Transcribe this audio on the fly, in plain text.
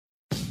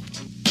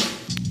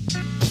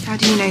How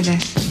do you know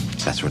this?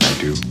 That's what I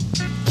do.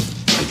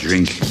 I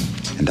drink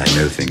and I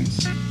know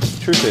things.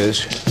 Truth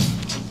is,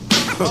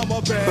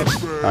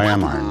 I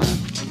am Iron Man.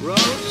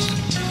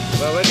 Roads?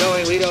 Where we're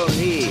going, we don't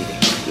need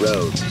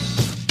roads.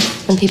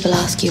 When people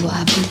ask you what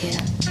happened here,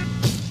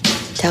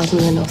 tell them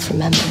the North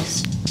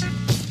remembers.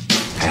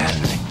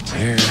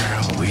 and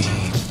here we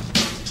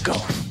go.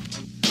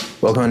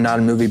 Welcome to Not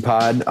a Movie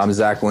Pod. I'm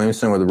Zach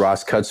Williamson with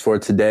Ross Cuts for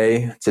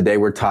today. Today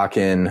we're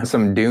talking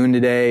some Dune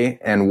today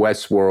and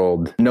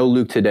Westworld. No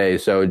Luke today,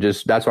 so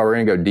that's why we're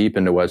going to go deep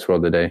into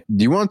Westworld today.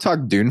 Do you want to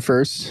talk Dune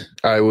first?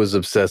 I was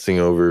obsessing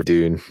over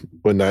Dune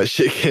when that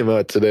shit came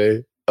out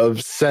today.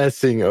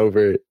 Obsessing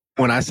over it.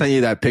 When I sent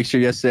you that picture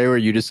yesterday where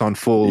you just on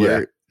full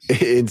alert.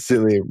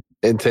 Instantly.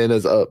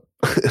 Antennas up.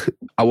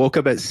 I woke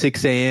up at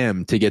 6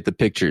 a.m. to get the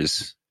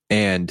pictures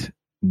and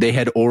they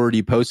had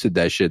already posted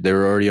that shit. They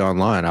were already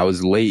online. I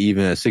was late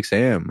even at 6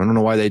 a.m. I don't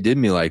know why they did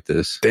me like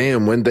this.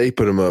 Damn, when they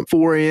put them up?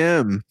 4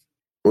 a.m.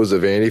 Was it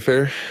Vanity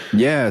Fair?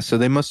 Yeah, so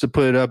they must have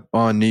put it up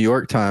on New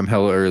York time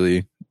hella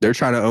early. They're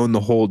trying to own the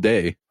whole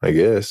day. I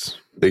guess.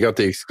 They got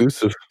the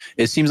exclusive.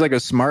 It seems like a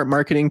smart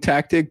marketing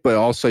tactic, but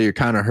also you're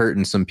kind of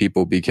hurting some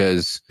people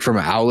because from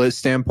an outlet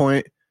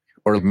standpoint,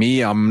 or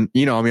me, I'm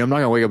not going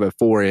to wake up at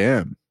 4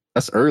 a.m.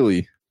 That's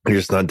early. You're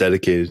just not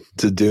dedicated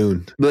to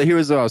Dune. But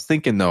here's what I was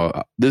thinking,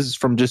 though. This is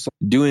from just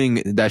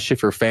doing that shit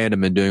for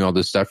fandom and doing all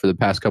this stuff for the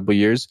past couple of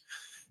years,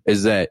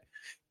 is that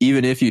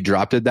even if you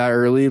dropped it that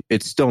early,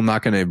 it's still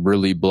not going to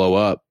really blow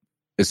up.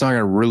 It's not going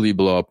to really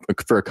blow up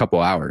for a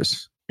couple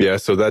hours. Yeah,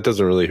 so that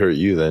doesn't really hurt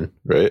you then,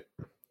 right?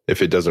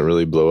 If it doesn't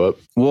really blow up.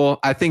 Well,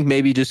 I think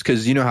maybe just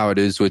because you know how it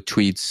is with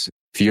tweets.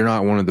 If you're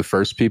not one of the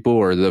first people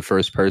or the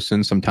first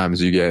person,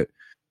 sometimes you get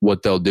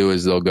what they'll do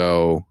is they'll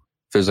go,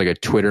 if there's like a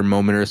Twitter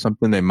moment or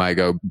something, they might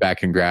go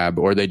back and grab,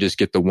 or they just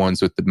get the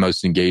ones with the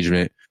most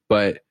engagement.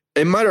 But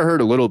it might have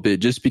hurt a little bit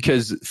just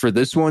because for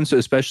this one, so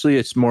especially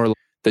it's more like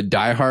the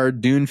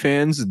diehard Dune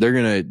fans, they're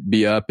going to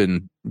be up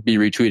and be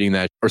retweeting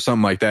that or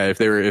something like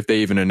that. If they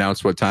even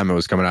announced what time it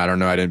was coming out, I don't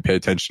know. I didn't pay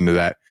attention to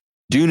that.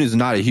 Dune is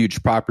not a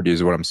huge property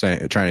is what I'm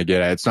saying, trying to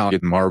get at. It's not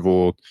like a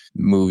Marvel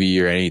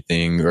movie or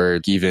anything, or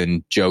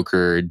even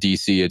Joker or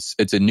DC.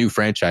 It's a new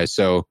franchise.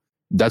 So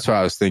that's what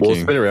I was thinking. Well,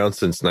 it's been around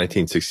since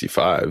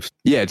 1965.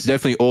 Yeah, it's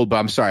definitely old, but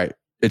I'm sorry.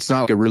 It's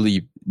not like a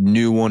really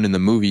new one in the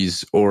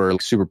movies or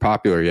like super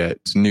popular yet.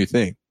 It's a new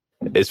thing.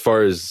 As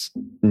far as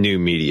new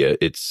media,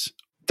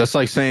 That's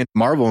like saying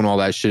Marvel and all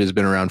that shit has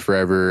been around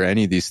forever,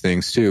 any of these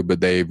things too,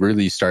 but they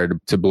really started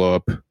to blow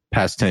up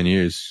past 10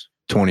 years,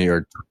 20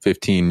 or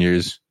 15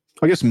 years.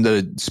 I guess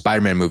the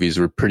Spider-Man movies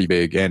were pretty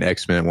big and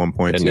X-Men at one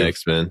point and too.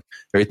 X-Men.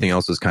 Everything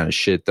else was kind of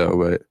shit though,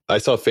 but I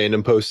saw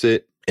Fandom post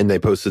it and they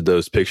posted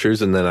those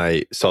pictures and then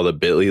I saw the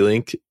Bitly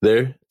link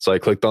there. So I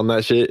clicked on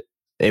that shit.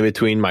 In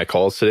between my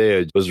calls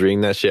today, I was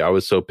reading that shit. I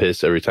was so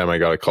pissed every time I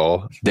got a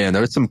call. Damn,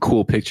 there were some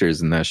cool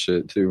pictures in that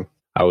shit too.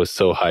 I was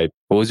so hyped.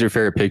 What was your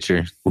favorite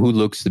picture? Who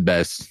looks the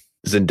best?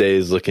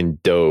 Zendaya's looking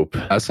dope.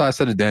 That's why I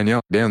said to Danielle,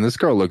 damn, this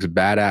girl looks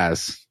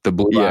badass. The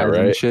blue eyes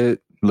and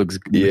shit looks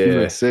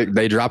sick.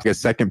 They dropped a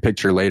second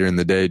picture later in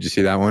the day. Did you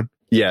see that one?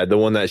 Yeah, the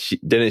one that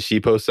she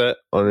post that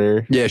on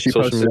her she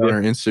posted it on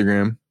her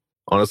Instagram.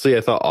 Honestly,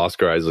 I thought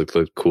Oscar Isaac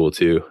looked cool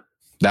too.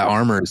 That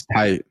armor is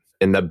tight.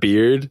 And the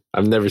beard,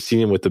 I've never seen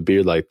him with a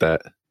beard like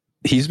that.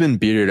 He's been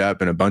bearded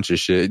up in a bunch of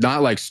shit.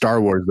 Not like Star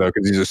Wars though,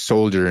 because he's a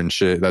soldier and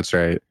shit. That's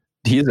right.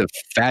 He has a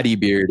fatty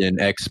beard in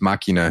Ex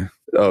Machina.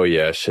 Oh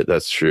yeah, shit,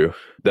 that's true.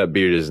 That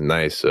beard is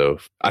nice. So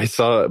I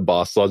saw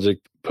Boss Logic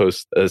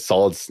post a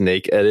Solid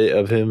Snake edit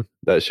of him.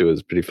 That shit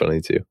was pretty funny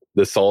too.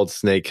 The Solid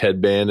Snake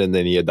headband, and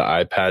then he had the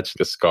eye patch,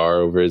 the scar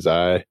over his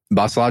eye.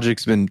 Boss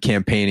Logic's been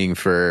campaigning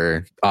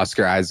for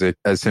Oscar Isaac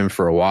as him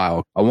for a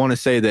while. I want to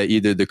say that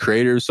either the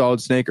creator of Solid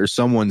Snake or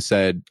someone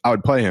said I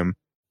would play him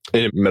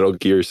in a Metal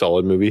Gear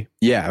Solid movie.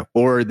 Yeah,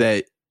 or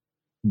that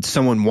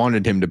someone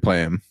wanted him to play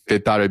him. They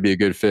thought it'd be a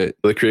good fit.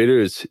 The creator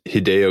is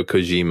Hideo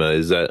Kojima.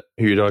 Is that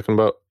who you're talking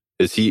about?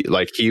 Is he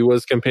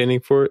was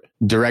campaigning for it?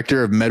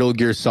 Director of Metal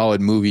Gear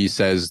Solid movie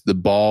says the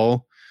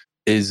ball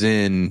is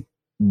in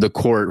the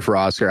court for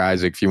Oscar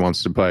Isaac if he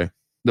wants to play.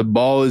 The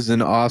ball is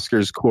in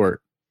Oscar's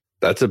court.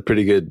 That's a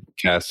pretty good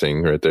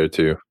casting right there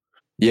too.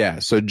 Yeah.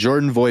 So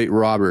Jordan Voight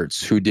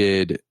Roberts, who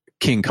did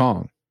King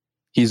Kong,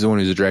 he's the one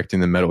who's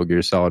directing the Metal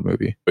Gear Solid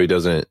movie. He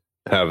doesn't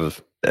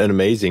have an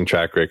amazing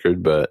track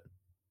record, but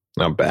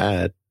not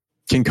bad.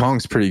 King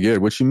Kong's pretty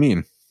good. What you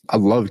mean? I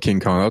love King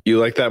Kong. You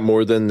like that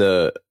more than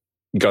the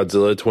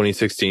Godzilla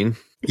 2016?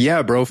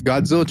 Yeah, bro.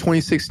 Godzilla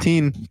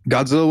 2016,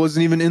 Godzilla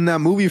wasn't even in that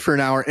movie for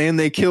an hour, and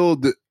they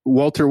killed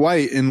Walter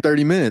White in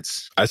 30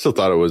 minutes. I still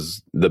thought it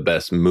was the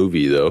best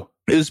movie, though.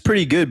 It was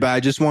pretty good, but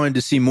I just wanted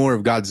to see more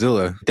of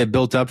Godzilla. They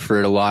built up for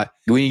it a lot.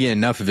 We didn't get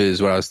enough of it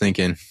is what I was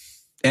thinking.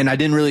 And I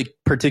didn't really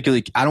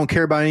I don't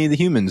care about any of the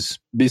humans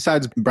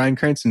besides Bryan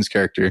Cranston's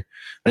character.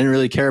 I didn't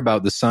really care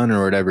about the son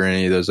or whatever,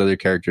 any of those other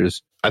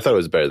characters. I thought it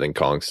was better than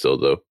Kong still,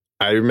 though.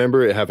 I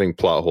remember it having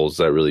plot holes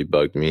that really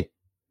bugged me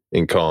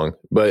in Kong,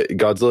 but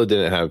Godzilla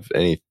didn't have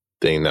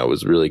anything that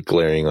was really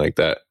glaring like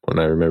that when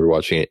I remember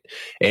watching it.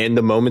 And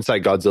the moments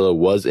that Godzilla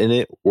was in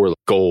it were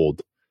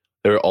gold.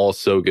 They were all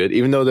so good,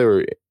 even though they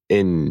were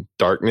in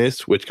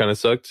darkness, which kind of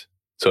sucked.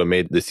 So it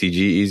made the CG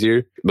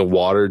easier. The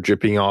water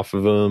dripping off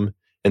of him,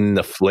 and then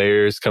the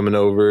flares coming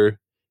over,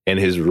 and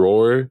his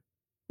roar.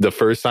 The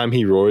first time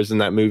he roars in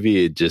that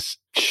movie, it just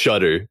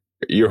shudder.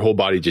 Your whole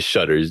body just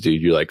shudders,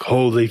 dude. You're like,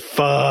 holy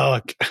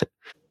fuck.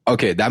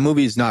 Okay, that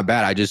movie is not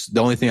bad.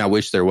 The only thing I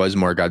wish there was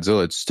more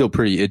Godzilla. It's still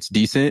it's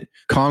decent.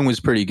 Kong was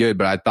pretty good,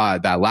 but I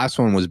thought that last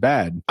one was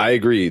bad. I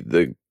agree.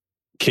 The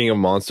King of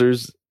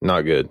Monsters,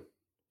 not good.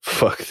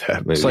 Fuck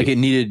that movie. It's like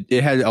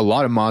it had a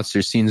lot of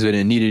monster scenes, but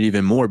it needed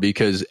even more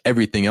because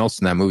everything else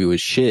in that movie was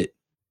shit.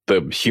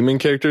 The human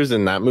characters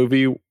in that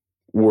movie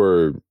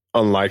were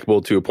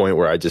unlikable to a point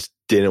where I just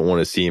didn't want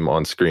to see him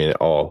on screen at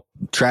all.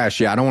 Trash.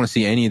 Yeah, I don't want to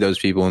see any of those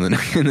people in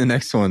the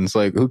next ones.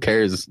 Like, who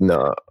cares?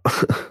 No.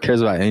 Who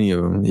cares about any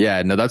of them?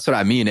 Yeah, no, that's what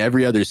I mean.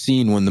 Every other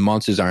scene when the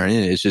monsters aren't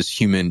in it, it's just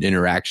human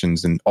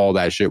interactions, and all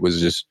that shit was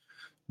just,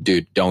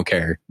 dude, don't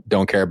care.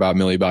 Don't care about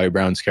Millie Bobby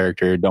Brown's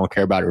character. Don't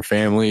care about her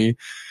family.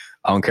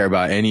 I don't care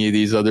about any of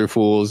these other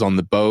fools on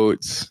the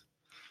boats.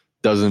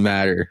 Doesn't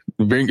matter.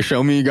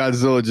 Show me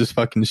Godzilla, just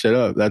fucking shut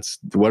up. That's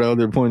what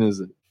other point is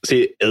it?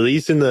 See, at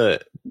least in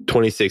the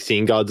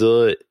 2016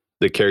 Godzilla,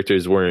 the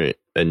characters weren't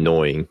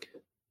annoying.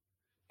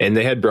 And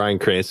they had Bryan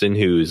Cranston,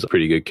 who's a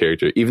pretty good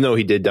character. Even though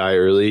he did die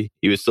early,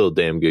 he was still a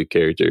damn good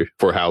character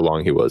for how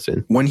long he was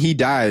in. When he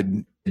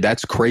died,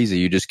 that's crazy.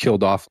 You just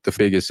killed off the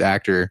biggest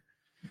actor.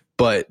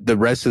 But the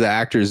rest of the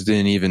actors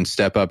didn't even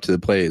step up to the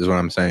plate, is what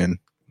I'm saying.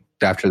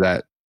 After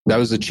that. That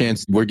was a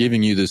chance. We're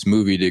giving you this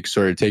movie to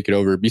sort of take it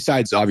over.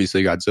 Besides,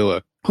 obviously,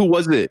 Godzilla. Who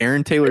was it?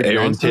 Aaron Taylor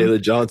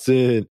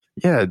Johnson.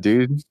 Yeah,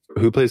 dude.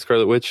 Who plays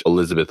Scarlet Witch?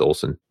 Elizabeth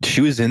Olsen.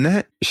 She was in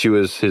that? She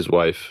was his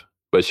wife,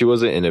 but she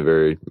wasn't in it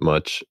very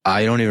much.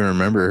 I don't even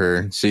remember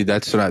her. See,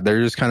 that's what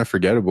they're just kind of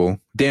forgettable.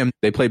 Damn,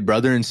 they played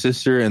brother and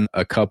sister and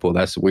a couple.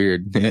 That's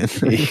weird.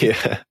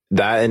 Yeah.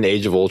 That and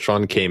Age of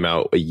Ultron came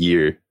out a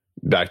year,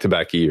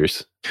 back-to-back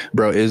years.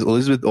 Bro,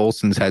 Elizabeth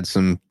Olsen's had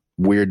some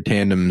weird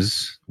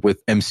tandems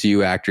with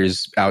MCU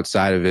actors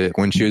outside of it.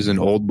 When she was an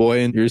old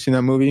boy, you ever seen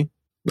that movie?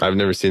 I've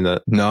never seen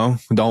that. No,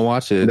 don't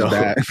watch it. It's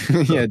bad.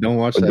 Yeah, don't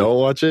watch that. Don't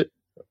watch it?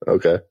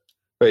 Okay.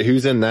 Wait,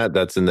 who's in that?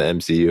 That's in the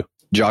MCU.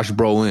 Josh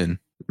Brolin.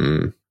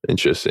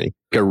 Interesting.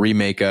 A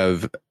remake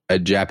of a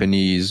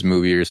Japanese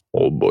movie or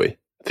Old Boy.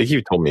 I think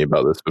you've told me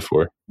about this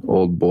before.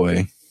 Old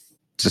Boy.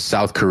 It's a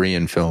South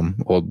Korean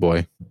film, Old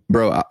Boy.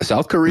 Bro,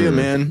 South Korea,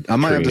 man. I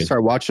might have to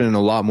start watching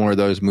a lot more of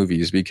those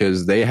movies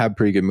because they have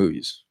pretty good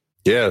movies.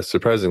 Yeah,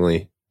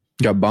 surprisingly.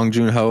 Got Bong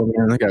Joon-ho,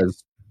 man.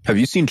 Have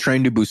you seen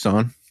Train to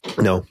Busan?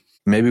 No.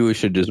 Maybe we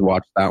should just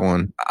watch that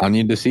one. I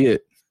need to see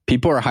it.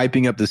 People are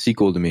hyping up the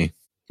sequel to me.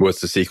 What's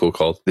the sequel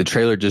called? The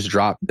trailer just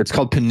dropped. It's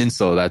called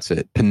Peninsula. That's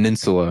it.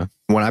 Peninsula.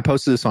 When I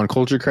posted this on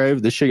Culture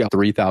Crave, this shit got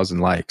 3,000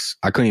 likes.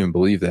 I couldn't even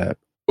believe that.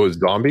 Oh, it's a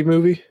zombie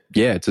movie?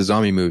 Yeah, it's a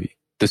zombie movie.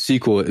 The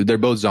sequel, they're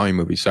both zombie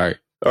movies. Sorry.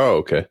 Oh,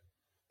 okay.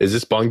 Is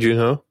this Bong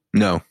Joon-ho?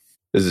 No.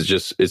 It's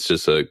just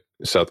a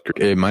South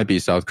Korean. It might be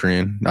South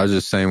Korean. I was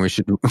just saying we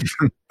should.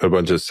 A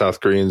bunch of South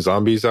Korean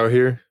zombies out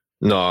here?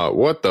 Nah,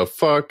 what the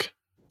fuck?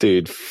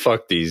 Dude,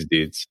 fuck these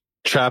dudes.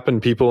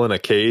 Trapping people in a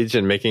cage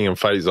and making them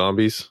fight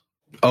zombies.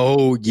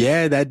 Oh,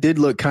 yeah, that did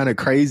look kind of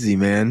crazy,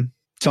 man.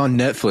 It's on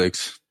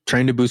Netflix.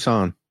 Train to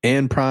Busan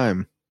and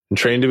Prime. And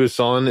Train to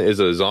Busan is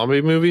a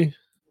zombie movie?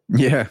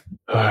 Yeah.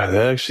 That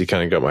actually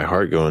kind of got my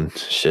heart going.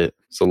 Shit.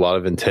 It's a lot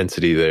of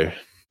intensity there.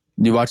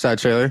 You watch that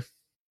trailer?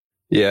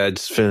 Yeah, I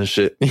just finished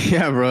it.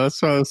 Yeah, bro.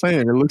 That's what I was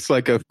saying. It looks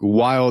like a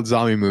wild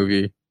zombie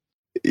movie.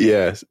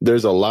 Yeah,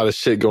 there's a lot of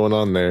shit going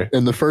on there.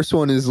 And the first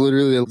one is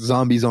literally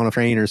zombies on a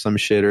train or some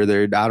shit, or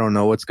I don't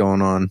know what's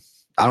going on.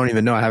 I don't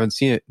even know. I haven't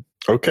seen it.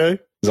 Okay.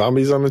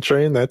 Zombies on the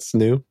train. That's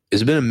new.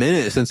 It's been a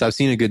minute since I've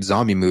seen a good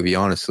zombie movie,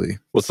 honestly.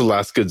 What's the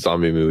last good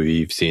zombie movie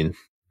you've seen?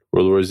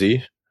 World War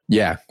Z?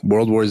 Yeah,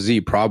 World War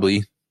Z,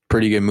 probably.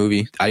 Pretty good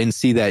movie. I didn't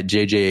see that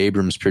J.J.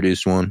 Abrams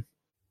produced one.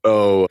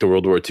 Oh, the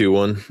World War II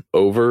one?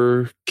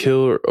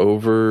 Overkill or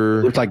over...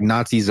 It looked like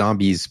Nazi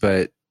zombies,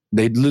 but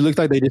they looked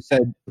like they just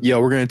said,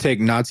 yo, we're going to take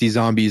Nazi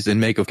zombies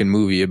and make a fucking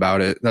movie about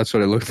it. That's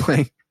what it looked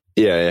like.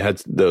 Yeah, it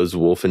had those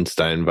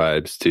Wolfenstein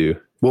vibes too.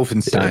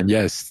 Wolfenstein,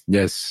 yeah.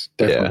 Yes,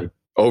 definitely. Yeah.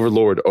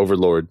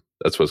 Overlord.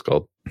 That's what it's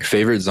called.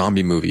 Favorite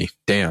zombie movie?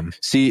 Damn.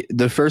 See,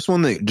 the first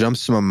one that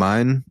jumps to my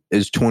mind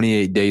is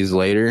 28 Days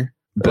Later.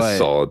 That's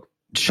solid.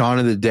 Shaun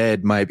of the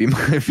Dead might be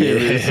my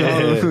favorite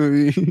zombie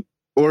movie.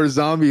 Or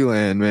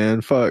Zombieland,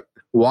 man. Fuck.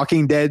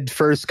 Walking Dead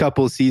first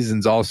couple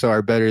seasons also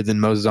are better than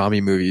most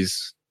zombie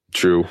movies.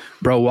 True.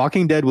 Bro,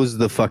 Walking Dead was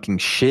the fucking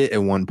shit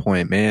at one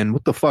point, man.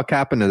 What the fuck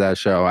happened to that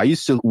show? I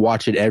used to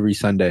watch it every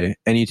Sunday,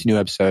 any new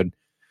episode.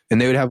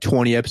 And they would have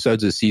 20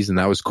 episodes a season.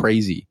 That was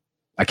crazy.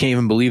 I can't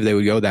even believe they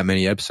would go that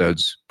many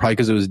episodes. Probably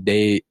because it was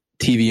day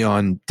TV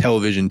on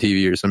television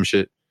TV or some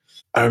shit.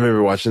 I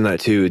remember watching that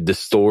too. The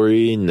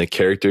story and the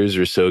characters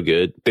were so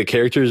good. The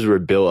characters were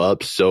built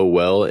up so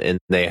well, and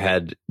they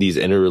had these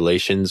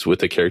interrelations with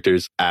the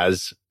characters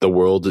as the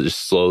world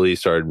just slowly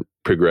started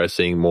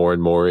progressing more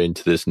and more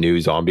into this new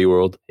zombie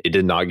world. It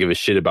did not give a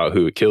shit about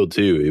who it killed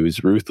too. It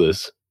was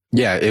ruthless.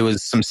 Yeah, it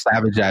was some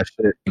savage ass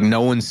shit.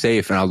 No one's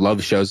safe, and I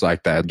love shows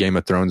like that. Game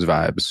of Thrones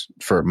vibes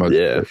for most.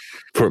 Yeah,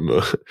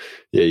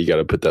 yeah, you got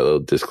to put that little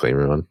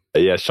disclaimer on.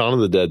 Yeah, Shaun of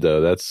the Dead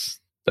though. That's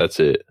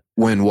it.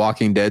 When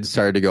Walking Dead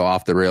started to go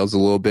off the rails a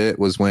little bit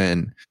was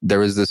when there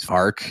was this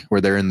arc where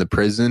they're in the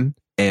prison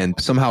and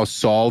somehow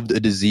solved a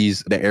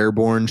disease, the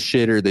airborne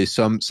shit, or they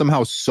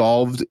somehow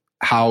solved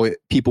how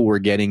people were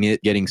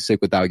getting sick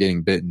without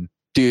getting bitten.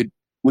 Dude,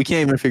 we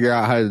can't even figure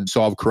out how to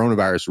solve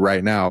coronavirus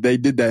right now. They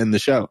did that in the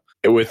show.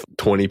 With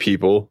 20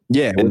 people.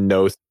 Yeah. And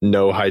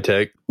no high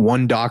tech.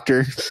 One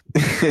doctor.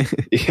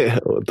 Yeah,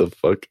 what the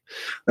fuck?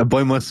 That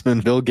boy must have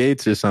been Bill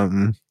Gates or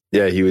something.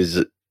 Yeah,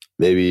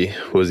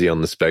 was he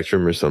on the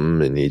spectrum or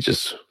something, and he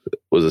just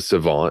was a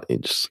savant. He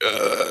just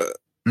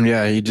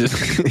yeah, he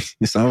just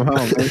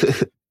somehow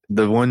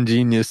the one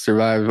genius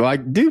survived.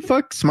 Like, dude,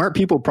 fuck, smart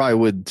people probably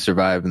would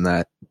survive in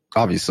that.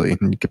 Obviously,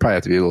 you could probably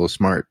have to be a little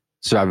smart,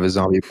 survive a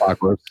zombie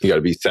apocalypse. You got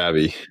to be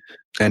savvy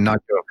and not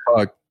give a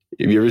fuck.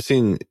 Have you ever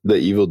seen the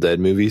Evil Dead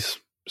movies?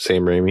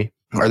 Sam Raimi.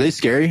 Are they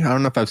scary? I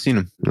don't know if I've seen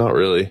them. Not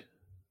really.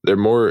 They're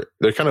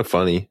kind of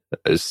funny,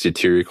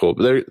 satirical,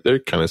 but they're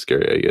kind of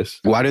scary, I guess.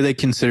 Why do they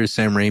consider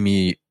Sam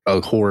Raimi a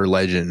horror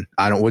legend?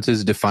 What's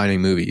his defining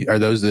movie? Are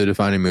those the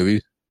defining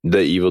movies?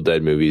 The Evil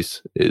Dead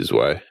movies is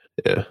why.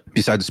 Yeah.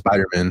 Besides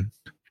Spider-Man.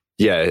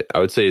 Yeah, I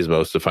would say his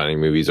most defining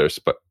movies are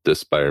the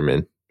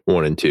Spider-Man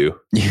 1 and 2.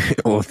 Yeah,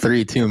 well,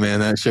 3 too, man.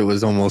 That shit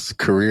was almost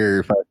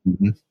career.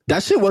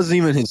 That shit wasn't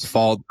even his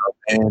fault,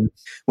 though, man.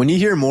 When you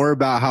hear more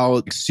about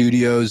how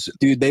studios,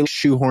 dude, they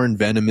shoehorned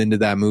Venom into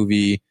that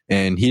movie,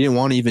 and he didn't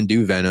want to even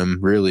do Venom,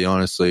 really,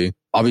 honestly.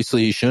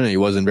 Obviously, he shouldn't. He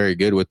wasn't very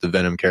good with the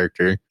Venom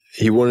character.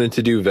 He wanted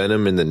to do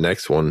Venom in the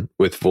next one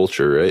with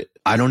Vulture, right?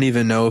 I don't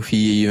even know if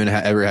he even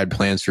ever had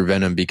plans for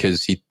Venom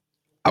because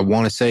I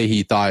want to say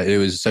he thought it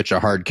was such a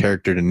hard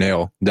character to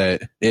nail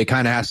that it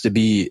kind of has to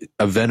be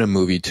a Venom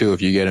movie too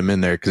if you get him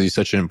in there because he's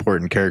such an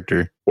important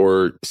character.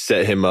 Or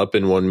set him up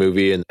in one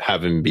movie and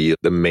have him be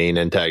the main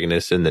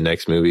antagonist in the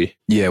next movie.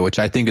 Yeah, which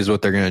I think is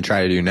what they're going to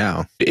try to do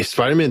now. If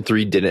Spider-Man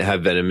 3 didn't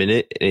have Venom in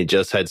it and it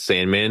just had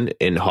Sandman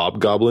and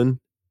Hobgoblin,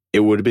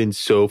 it would have been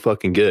so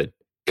fucking good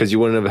because you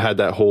wouldn't have had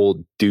that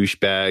whole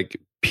douchebag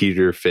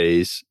Peter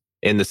phase.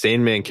 And the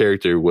Sandman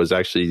character was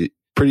actually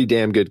pretty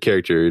damn good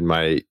character in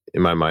my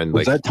mind.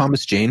 Was that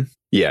Thomas Jane?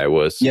 Yeah, it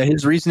was. Yeah,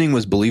 his reasoning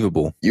was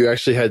believable. You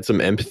actually had some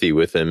empathy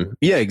with him.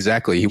 Yeah,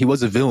 exactly. He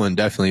was a villain,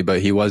 definitely,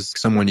 but he was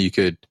someone you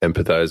could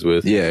empathize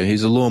with. Yeah,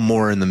 he's a little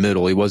more in the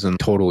middle. He wasn't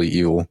totally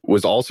evil.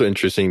 Was also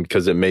interesting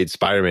because it made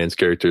Spider-Man's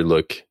character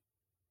look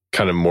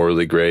kind of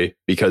morally gray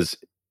because,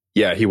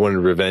 yeah, he wanted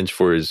revenge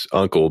for his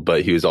uncle,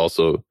 but he was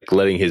also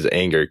letting his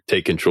anger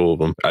take control of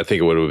him. I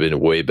think it would have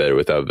been way better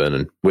without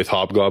Venom. With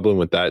Hobgoblin,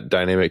 with that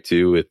dynamic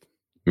too, with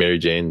Mary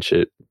Jane and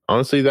shit.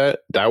 Honestly,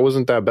 that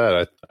wasn't that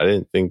bad. I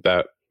didn't think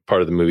that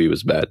part of the movie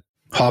was bad.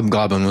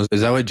 Hobgoblin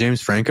is that what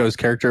James Franco's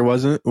character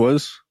was?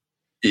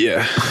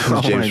 Yeah.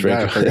 James Franco.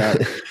 God, I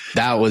forgot.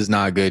 That was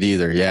not good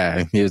either.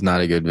 Yeah, he was not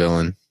a good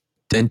villain.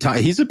 And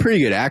he's a pretty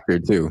good actor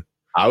too.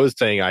 I was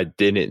saying I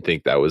didn't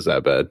think that was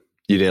that bad.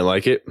 You didn't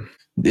like it?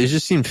 It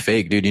just seemed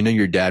fake, dude. You know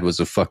your dad was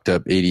a fucked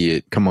up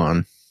idiot. Come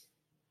on.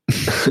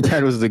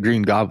 Dad was the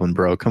Green Goblin,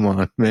 bro. Come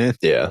on, man.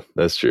 Yeah,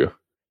 that's true.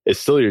 It's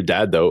still your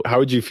dad, though. How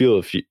would you feel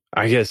if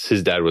I guess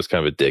his dad was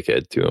kind of a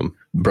dickhead to him.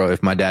 Bro,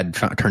 if my dad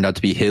turned out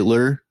to be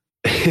Hitler.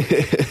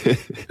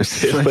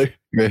 Hitler?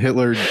 A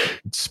Hitler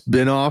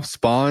spin-off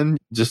spawn,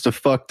 just a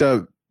fucked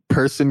up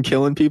person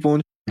killing people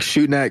and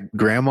shooting at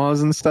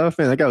grandmas and stuff.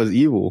 Man, that guy was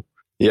evil.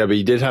 Yeah, but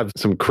he did have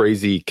some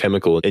crazy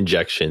chemical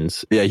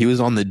injections. Yeah, he was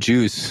on the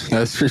juice.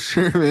 That's for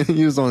sure, man.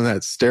 He was on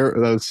those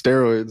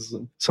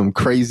steroids. Some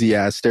crazy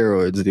ass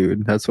steroids,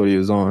 dude. That's what he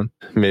was on.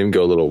 Made him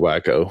go a little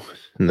wacko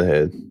in the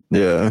head.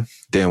 Yeah.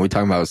 Damn, we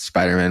talking about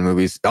Spider-Man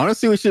movies.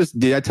 Honestly,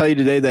 did I tell you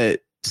today that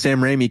Sam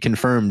Raimi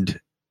confirmed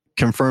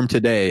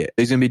today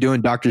he's going to be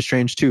doing Doctor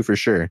Strange 2 for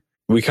sure.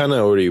 We kind of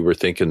already were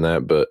thinking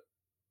that, but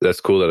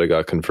that's cool that it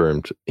got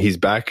confirmed. He's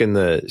back in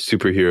the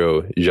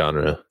superhero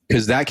genre.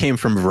 Because that came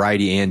from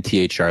Variety and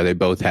THR. They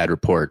both had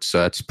reports. So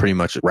that's pretty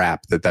much a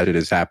wrap that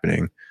is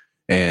happening.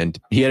 And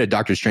he had a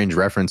Doctor Strange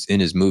reference in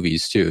his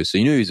movies too. So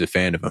you knew he was a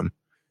fan of him.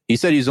 He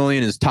said he's only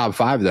in his top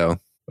 5 though.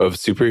 Of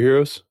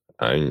superheroes?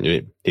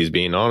 He's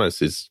being honest.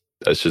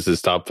 That's just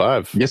his top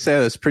 5. Yes,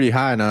 yeah, that's pretty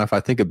high now if I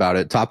think about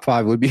it. Top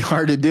 5 would be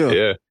hard to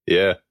do.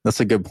 Yeah. That's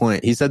a good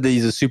point. He said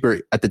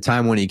that at the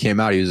time when he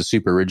came out, he was a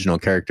super original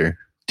character.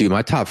 Dude,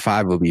 my top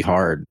 5 would be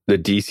hard. The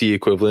DC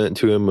equivalent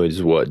to him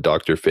was what?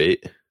 Dr.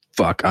 Fate?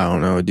 Fuck, I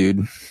don't know,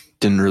 dude.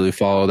 Didn't really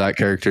follow that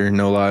character,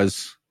 no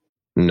lies.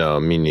 No,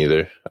 me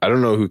neither. I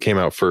don't know who came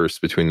out first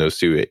between those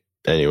two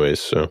anyways,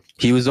 so.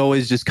 He was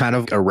always just kind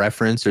of a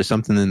reference or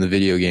something in the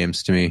video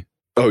games to me.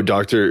 Oh,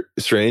 Doctor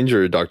Strange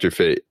or Dr.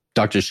 Fate?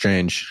 Doctor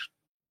Strange.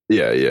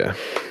 Yeah.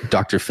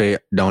 Dr. Fate,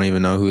 don't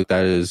even know who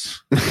that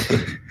is.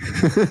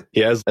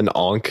 He has an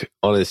Ankh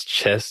on his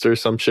chest or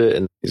some shit,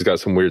 and he's got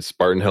some weird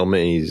Spartan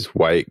helmet, and he's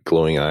white,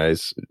 glowing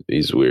eyes.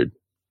 He's weird.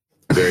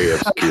 Very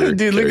obscure.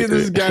 Dude, look at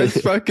this guy's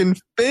fucking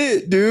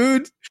fit,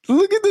 dude.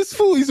 Look at this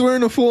fool. He's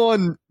wearing a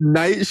full-on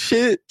night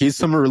shit. He's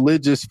some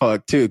religious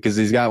fuck, too, because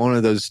he's got one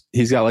of those,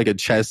 he's got like a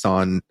chest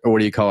on, or what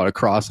do you call it, a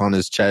cross on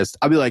his chest.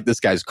 I'd be like, this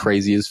guy's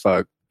crazy as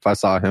fuck if I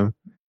saw him.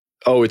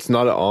 Oh, it's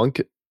not an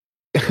Ankh?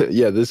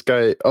 Yeah, this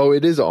guy. Oh,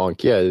 it is an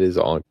Ankh. Yeah, it is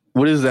an Ankh.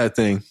 What is that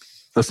thing?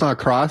 That's not a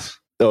cross?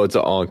 No, it's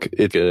an Ankh.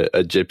 It's an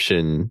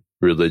Egyptian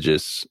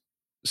religious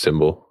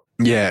symbol.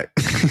 Yeah.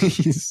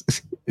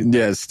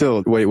 Yeah,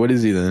 still. Wait, what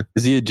is he then?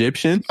 Is he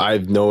Egyptian? I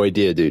have no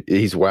idea, dude.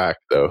 He's whack,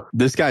 though.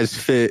 This guy's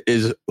fit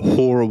is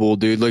horrible,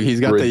 dude. Look, he's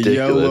got Ridiculous. the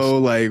yellow,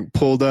 like,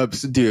 pulled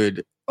ups.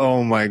 Dude,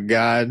 oh my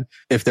God.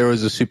 If there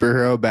was a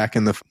superhero back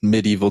in the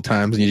medieval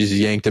times and you just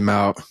yanked him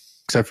out,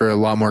 except for a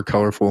lot more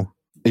colorful.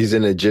 He's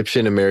an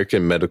Egyptian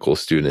American medical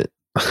student.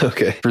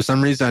 Okay. For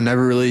some reason, I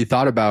never really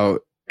thought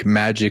about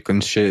magic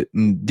and shit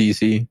in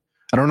DC.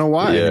 I don't know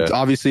why. Yeah.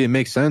 Obviously, it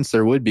makes sense.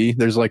 There would be.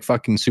 There's like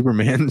fucking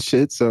Superman and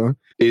shit. So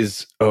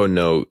Oh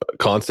no,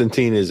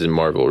 Constantine is in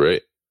Marvel,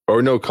 right?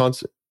 Or no,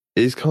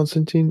 is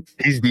Constantine?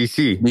 He's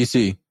DC.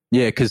 DC.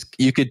 Yeah, because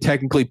you could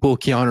technically pull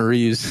Keanu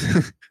Reeves.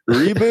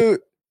 Reboot?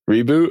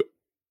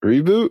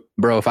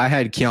 Bro, if I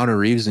had Keanu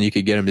Reeves and you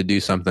could get him to do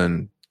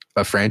something,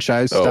 a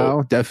franchise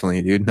style,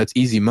 definitely, dude. That's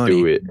easy money.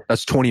 Do it.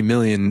 That's 20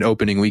 million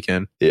opening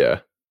weekend. Yeah.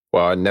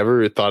 Wow, I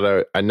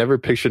never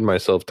pictured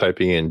myself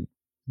typing in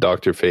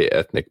Dr. Fate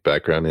ethnic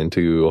background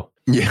into Google.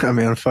 Yeah,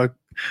 man, fuck.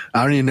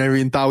 I never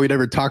even thought we'd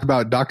ever talk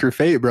about Dr.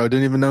 Fate, bro.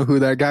 Didn't even know who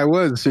that guy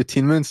was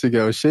 15 minutes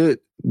ago.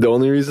 Shit. The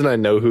only reason I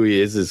know who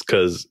he is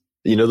because,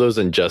 you know those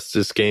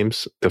Injustice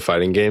games, the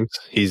fighting games?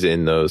 He's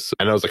in those.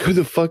 And I was like, who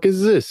the fuck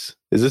is this?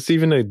 Is this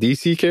even a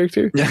DC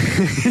character? Yeah,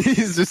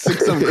 he's just like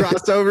some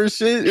crossover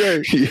shit.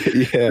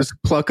 Yeah. Just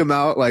pluck him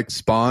out like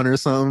Spawn or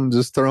something.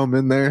 Just throw him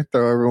in there,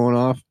 throw everyone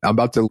off. I'm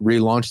about to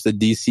relaunch the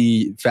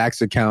DC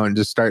Facts account and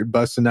just start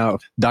busting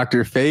out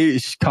Dr.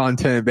 Fate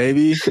content,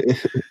 baby.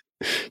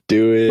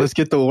 Do it. Let's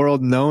get the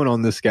world known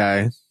on this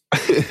guy.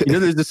 You know,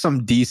 there's just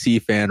some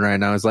DC fan right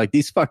now. It's like,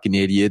 these fucking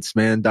idiots,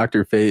 man.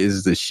 Dr. Fate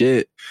is the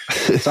shit.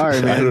 Sorry,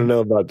 man. I don't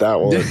know about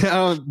that one.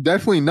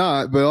 Definitely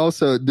not, but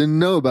also didn't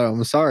know about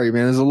him. Sorry,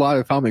 man. There's a lot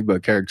of comic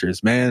book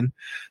characters, man.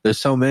 There's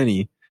so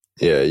many.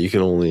 Yeah, you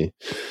can only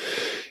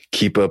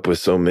keep up with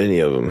so many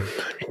of them.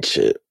 I mean,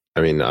 shit.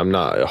 I mean, I'm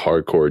not a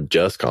hardcore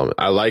just comic.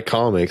 I like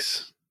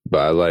comics, but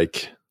I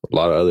like a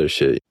lot of other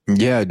shit.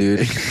 Yeah,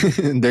 dude.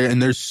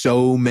 There's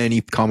so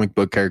many comic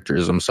book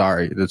characters. I'm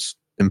sorry. That's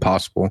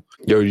impossible.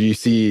 Yo, you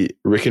see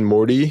Rick and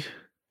Morty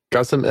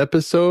got some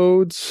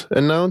episodes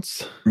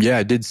announced? Yeah,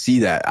 I did see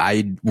that.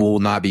 I will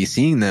not be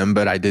seeing them,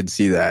 but I did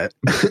see that.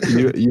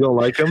 You don't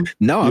like them?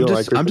 No,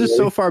 I'm just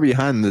so far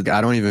behind that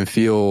I don't even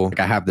feel like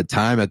I have the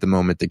time at the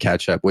moment to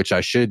catch up, which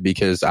I should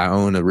because I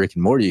own a Rick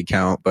and Morty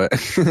account, but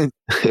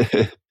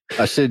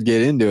I should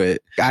get into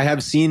it. I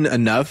have seen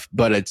enough,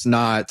 but it's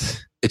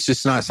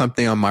just not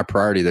something on my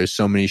priority. There's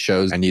so many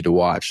shows I need to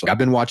watch. Like, I've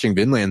been watching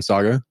Vinland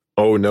Saga.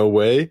 Oh, no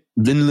way.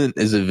 Vinland?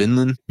 Is it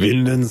Vinland?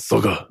 Vinland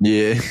Saga.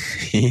 Yeah.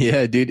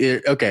 Yeah,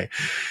 dude. Okay.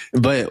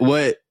 But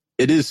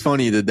it is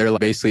funny that they're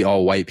basically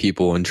all white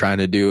people and trying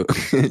to do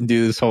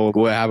this whole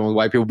what happened with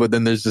white people. But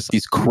then there's just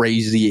these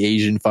crazy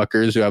Asian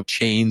fuckers who have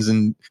chains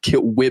and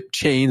whip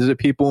chains at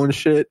people and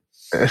shit.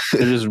 They're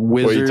just wizards.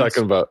 What are you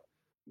talking about?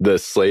 The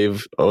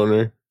slave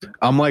owner?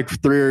 I'm like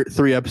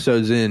three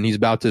episodes in. He's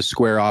about to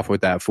square off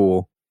with that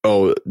fool.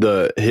 Oh,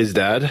 his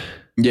dad?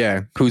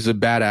 Yeah. Who's a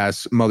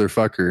badass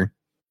motherfucker.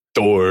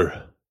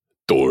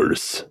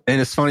 Doors. And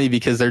it's funny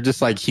because they're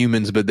just like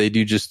humans, but they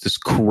do just this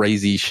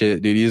crazy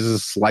shit, dude. He's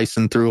just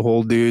slicing through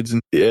whole dudes.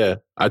 And yeah,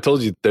 I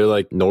told you they're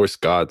like Norse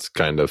gods,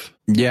 kind of.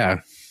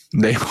 Yeah,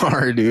 they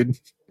are, dude.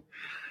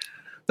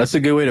 That's a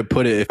good way to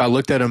put it. If I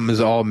looked at them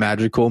as all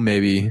magical,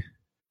 maybe.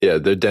 Yeah,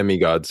 they're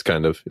demigods,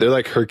 kind of. They're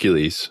like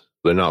Hercules.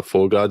 They're not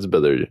full gods,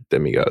 but they're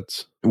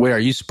demigods. Wait, are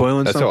you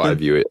spoiling That's something? how I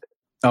view it.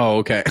 Oh,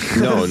 okay.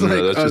 No,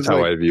 that's just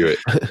how I view it.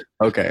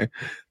 Okay.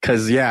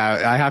 Because,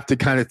 yeah, I have to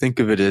kind of think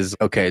of it as,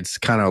 okay, it's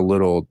kind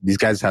of these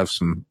guys have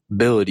some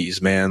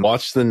abilities, man.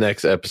 Watch the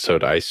next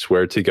episode. I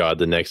swear to God,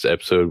 the next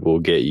episode will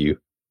get you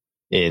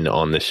in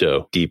on the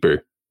show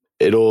deeper.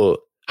 It'll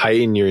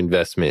heighten your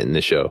investment in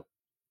the show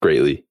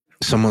greatly.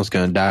 Someone's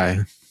going to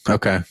die.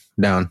 Okay.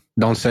 Down.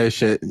 Don't say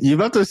shit. You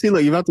about to see,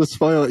 like, you about to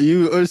spoil it.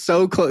 You are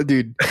so close,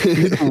 dude.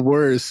 You're the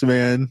worst,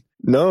 man.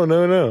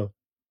 No.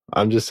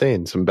 I'm just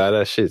saying some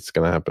badass shit's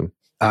going to happen.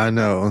 I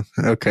know.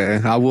 Okay.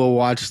 I will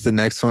watch the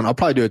next one. I'll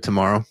probably do it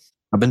tomorrow.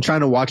 I've been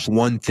trying to watch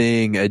one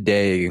thing a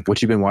day. What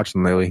you been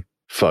watching lately?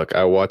 Fuck.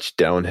 I watched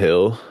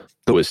Downhill.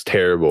 It was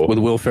terrible. With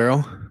Will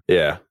Ferrell?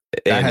 Yeah.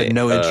 And I had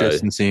no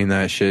interest in seeing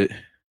that shit.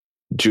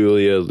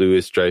 Julia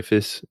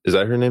Louis-Dreyfus. Is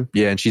that her name?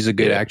 Yeah. And she's a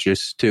good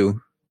actress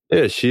too.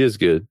 Yeah, she is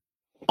good.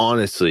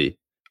 Honestly,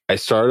 I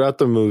started out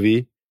the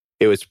movie.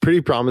 It was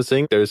pretty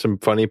promising. There were some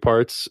funny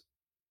parts.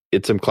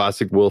 It's some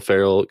classic Will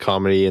Ferrell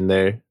comedy in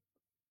there.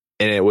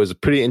 And it was a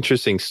pretty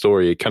interesting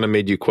story. It kind of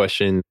made you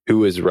question who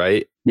was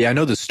right. Yeah, I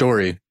know the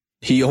story.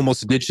 He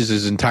almost ditches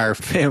his entire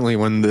family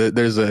when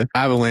there's an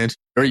avalanche.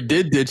 Or he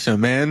did ditch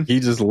him, man.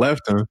 He just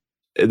left him.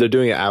 they're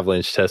doing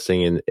avalanche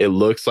testing, and it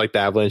looks like the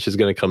avalanche is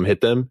going to come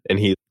hit them. And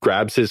he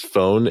grabs his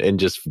phone and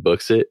just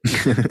books it.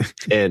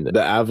 And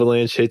the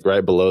avalanche hits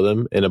right below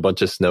them, and a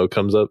bunch of snow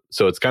comes up.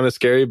 So it's kind of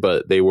scary,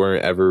 but they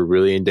weren't ever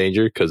really in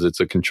danger because it's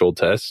a controlled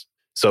test.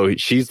 So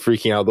she's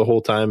freaking out the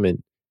whole time,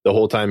 and the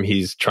whole time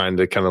he's trying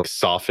to kind of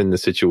soften the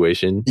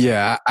situation.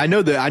 Yeah, I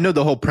know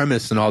the whole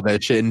premise and all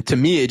that shit. And to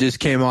me, it just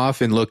came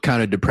off and looked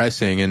kind of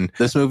depressing. And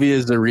this movie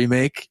is a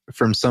remake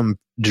from some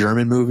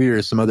German movie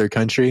or some other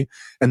country.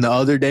 And the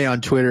other day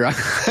on Twitter, I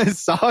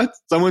saw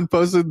someone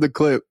posted the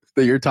clip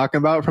that you're talking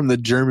about from the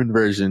German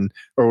version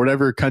or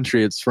whatever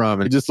country it's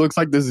from. And it just looks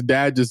like this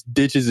dad just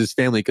ditches his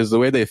family because the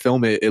way they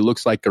film it, it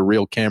looks like a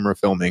real camera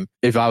filming.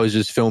 If I was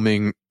just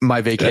filming my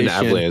vacation, an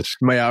avalanche.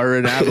 Or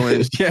an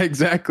avalanche. Yeah,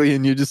 exactly.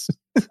 And you just,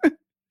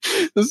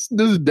 this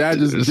dad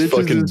just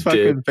ditches his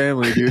fucking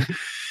family, dude.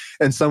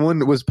 And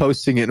someone was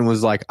posting it and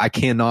was like, I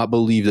cannot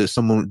believe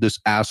that this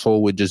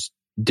asshole would just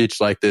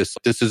ditch like this.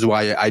 This is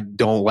why I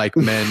don't like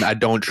men. I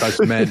don't trust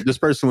men. This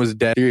person was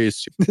dead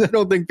serious. I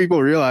don't think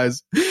people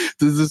realize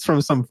this is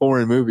from some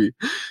foreign movie.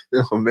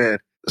 Oh man.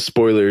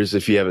 Spoilers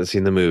if you haven't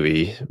seen the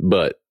movie,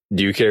 but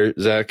do you care,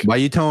 Zach? Why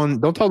you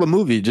don't tell the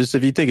movie? Just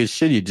if you think it's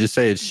shitty, just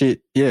say it's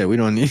shit. Yeah, we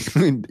don't need.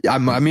 I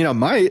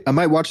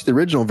might watch the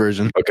original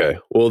version. Okay.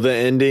 Well, the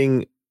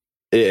ending,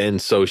 it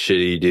ends so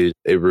shitty, dude.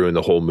 It ruined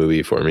the whole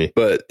movie for me.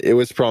 But it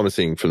was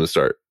promising from the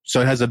start. So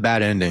it has a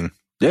bad ending.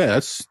 Yeah,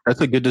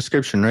 that's a good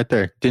description right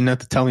there. Didn't have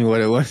to tell me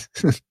what it was.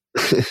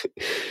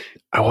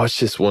 I watched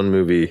this one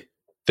movie.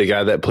 The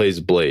guy that plays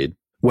Blade.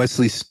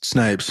 Wesley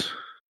Snipes.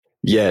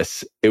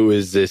 Yes, it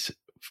was this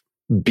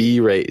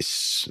B-rate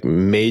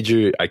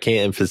major. I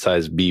can't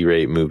emphasize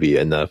B-rate movie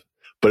enough,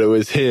 but it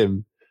was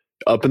him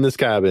up in this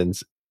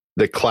cabins.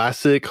 The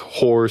classic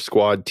horror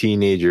squad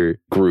teenager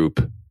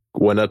group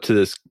went up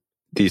to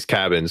these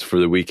cabins for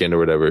the weekend or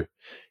whatever,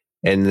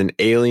 and then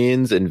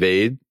aliens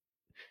invade.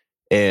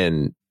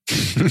 And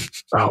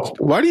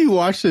why do you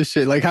watch this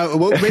shit? Like,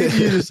 what made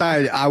you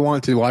decide I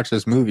want to watch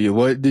this movie?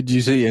 What did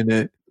you see in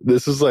it?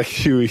 This was like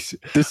 2 weeks.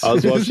 I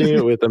was watching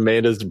it with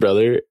Amanda's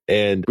brother,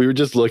 and we were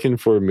just looking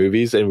for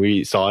movies, and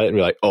we saw it, and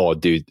we're like, "Oh,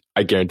 dude,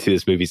 I guarantee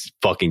this movie's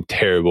fucking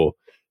terrible."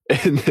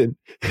 And then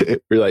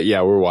we're like,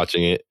 "Yeah, we're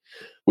watching it."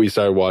 We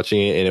started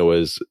watching it, and it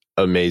was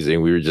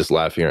amazing. We were just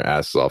laughing our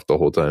asses off the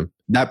whole time.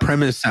 That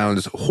premise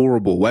sounds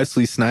horrible.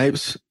 Wesley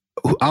Snipes.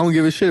 I don't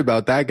give a shit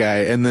about that guy.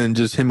 And then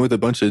just him with a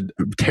bunch of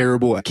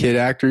terrible kid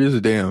actors.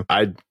 Damn.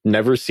 I'd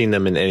never seen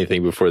them in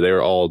anything before. They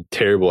were all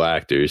terrible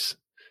actors.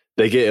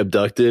 They get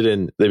abducted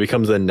and they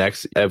become the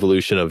next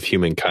evolution of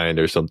humankind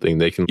or something.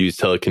 They can use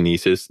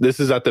telekinesis. This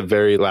is at the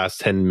very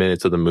last 10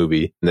 minutes of the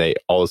movie. And they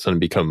all of a sudden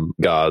become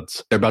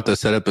gods. They're about to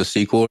set up a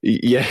sequel.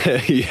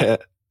 Yeah.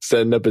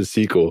 Setting up a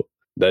sequel.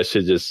 That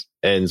shit just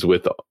ends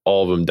with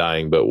all of them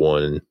dying but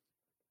one.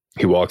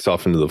 He walks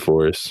off into the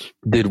forest.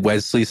 Did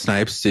Wesley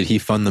Snipes, did he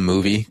fund the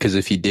movie? Because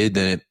if he did,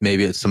 then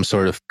maybe it's some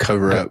sort of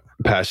cover-up.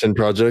 Passion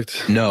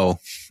project? No.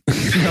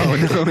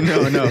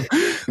 No.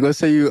 Let's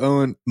say you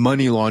own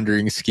money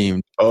laundering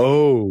scheme.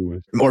 Oh.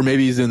 Or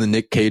maybe he's in the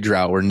Nick Cage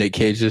route where Nick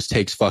Cage just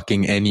takes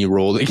fucking any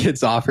role that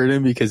gets offered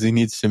him because he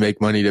needs to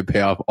make money to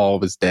pay off all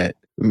of his debt.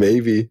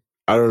 Maybe.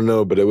 I don't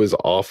know, but it was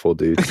awful,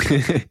 dude.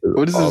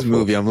 What is this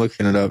movie? I'm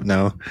looking it up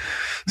now.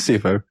 Let's see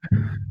if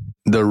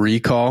The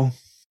Recall.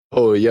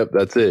 Oh, yep,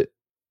 that's it.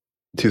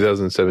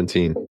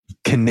 2017.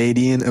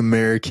 Canadian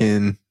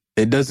American.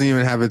 It doesn't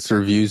even have its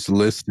reviews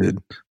listed.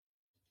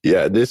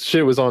 Yeah, this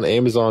shit was on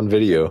Amazon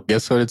Video.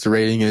 Guess what its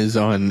rating is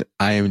on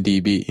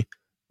IMDb,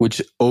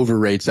 which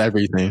overrates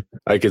everything.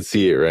 I could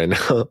see it right now.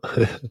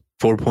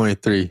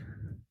 4.3.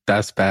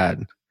 That's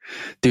bad.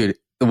 Dude,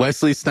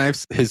 Wesley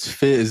Snipes, his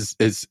fit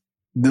is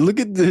look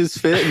at his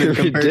fit and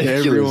compared to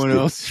everyone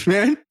else,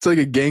 man. It's like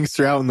a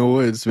gangster out in the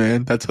woods,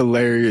 man. That's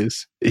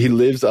hilarious. He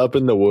lives up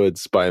in the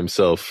woods by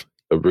himself,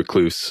 a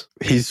recluse.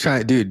 He's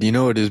trying, dude, you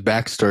know what his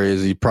backstory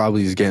is? He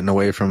probably is getting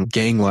away from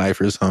gang life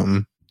or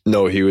something.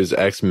 No, he was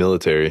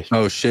ex-military.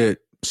 Oh, shit.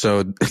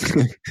 So,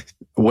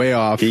 way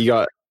off. He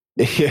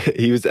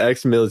was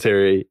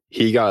ex-military.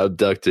 He got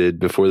abducted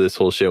before this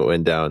whole shit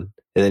went down.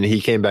 And then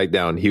he came back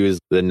down. He was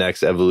the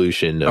next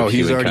evolution of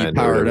he's humankind.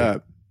 already powered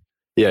up.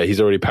 Yeah, he's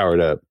already powered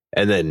up.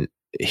 And then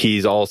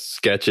he's all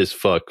sketch as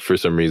fuck for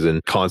some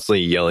reason,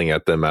 constantly yelling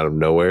at them out of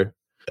nowhere.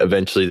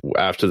 Eventually,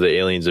 after the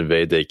aliens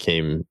invade, they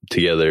came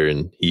together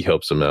and he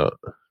helps them out.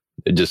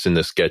 Just in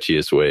the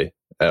sketchiest way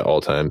at all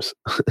times.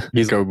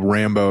 He's a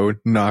Rambo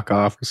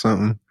knockoff or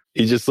something.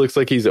 He just looks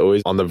like he's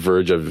always on the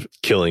verge of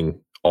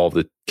killing all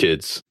the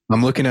kids.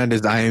 I'm looking at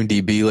his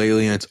IMDb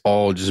lately and it's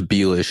all just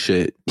B-list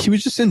shit. He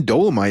was just in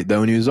Dolomite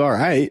though and he was all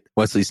right.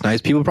 Wesley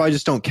Snipes. People probably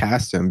just don't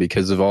cast him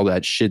because of all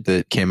that shit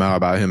that came out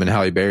about him and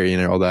Halle Berry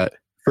and all that.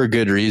 For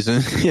good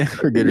reason. Yeah,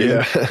 for good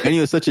reason. And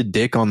he was such a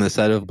dick on the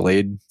set of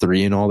Blade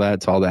 3 and all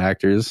that to all the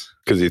actors.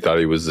 Because he thought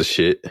he was the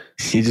shit.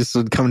 He just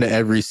would come to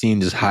every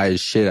scene just high as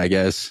shit, I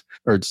guess.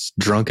 or just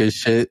drunk as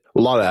shit.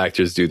 A lot of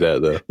actors do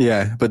that though.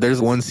 Yeah, but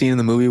there's one scene in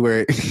the movie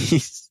where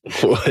he's...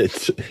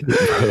 What?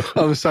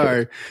 I'm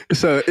sorry.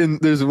 So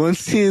there's one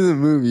scene in the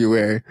movie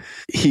where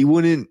he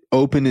wouldn't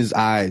open his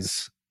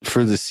eyes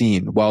for the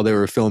scene while they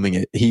were filming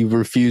it. He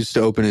refused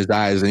to open his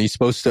eyes, and he's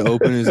supposed to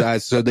open his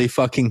eyes, so they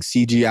fucking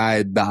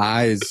CGI'd the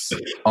eyes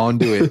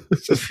onto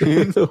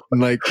it.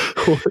 Like,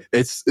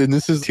 and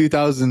this is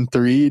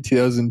 2003,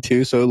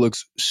 2002, so it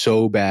looks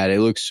so bad.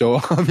 It looks so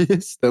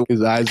obvious that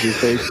his eyes are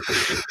fake.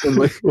 And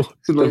like, what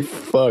the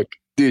fuck?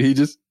 Dude,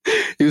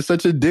 he was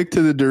such a dick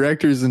to the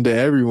directors and to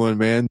everyone,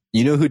 man.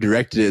 You know who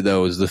directed it,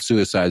 though, is the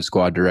Suicide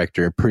Squad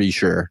director. Pretty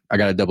sure. I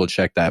got to double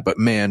check that. But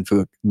man,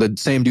 the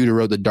same dude who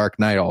wrote The Dark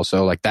Knight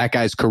also, like that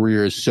guy's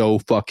career is so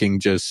fucking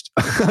just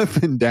up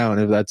and down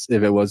if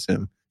it was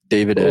him.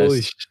 David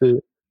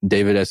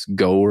S.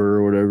 Gower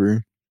or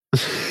whatever.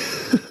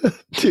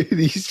 Dude,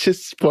 he's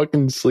just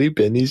fucking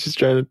sleeping. He's just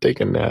trying to take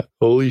a nap.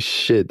 Holy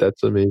shit,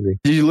 that's amazing.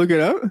 Did you look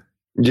it up?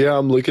 Yeah,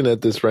 I'm looking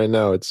at this right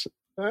now. It's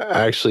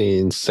actually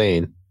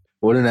insane.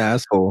 What an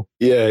asshole.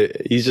 Yeah,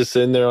 he's just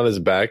sitting there on his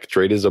back,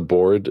 straight as a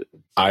board,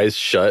 eyes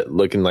shut,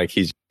 looking like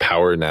he's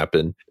power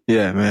napping.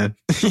 Yeah, man.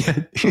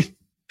 Yeah.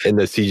 In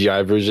the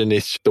CGI version,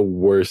 it's the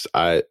worst.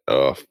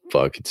 Oh,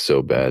 fuck, it's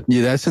so bad.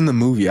 Yeah, that's in the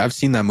movie. I've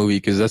seen that movie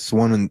because that's the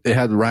one it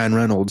had Ryan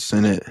Reynolds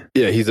in it.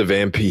 Yeah, he's a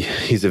vamp.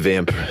 He's a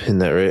vamp in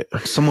that, right?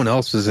 Someone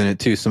else was in it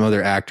too. Some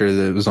other actor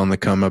that was on the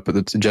come up.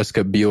 It's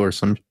Jessica Biel or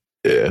some.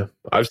 Yeah,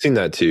 I've seen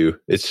that too.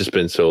 It's just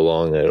been so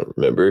long, I don't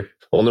remember.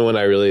 Only one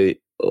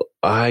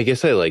I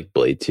guess I like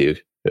Blade 2.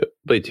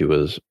 Blade 2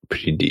 was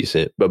pretty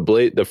decent. But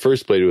the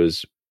first Blade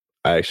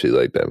I actually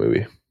like that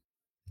movie.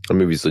 That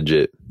movie's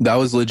legit. That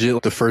was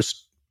legit the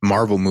first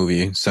Marvel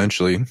movie,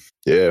 essentially.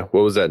 Yeah.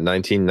 What was that,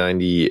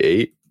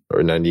 1998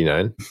 or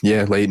 99?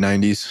 Yeah, late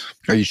 90s.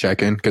 Are you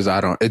checking? Because I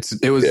don't.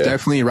 It was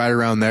definitely right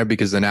around there,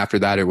 because then after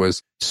that it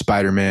was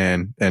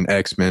Spider-Man and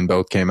X-Men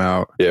both came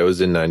out. Yeah, it was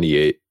in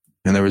 98.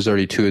 And there was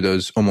already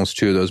almost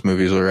two of those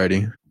movies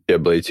already. Yeah,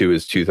 Blade 2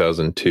 was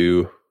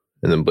 2002.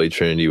 And then Blade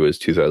Trinity was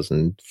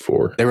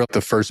 2004. They were the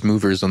first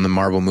movers on the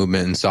Marvel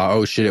movement and saw,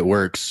 oh shit, it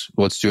works.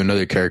 Let's do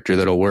another character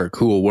that'll work.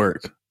 Who will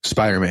work?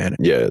 Spider-Man.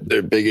 Yeah,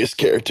 their biggest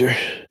character.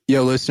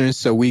 Yo, listeners,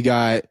 so we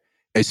got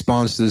a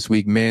sponsor this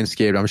week,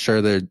 Manscaped. I'm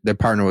sure they're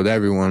partnering with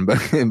everyone,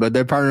 but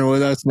they're partnering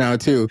with us now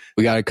too.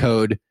 We got a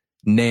code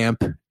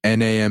NAMP,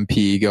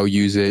 N-A-M-P. Go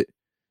use it.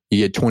 You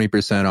get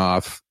 20%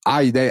 off.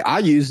 I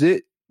used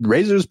it.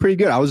 Razor was pretty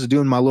good. I was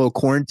doing my little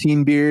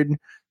quarantine beard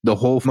the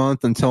whole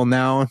month until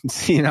now,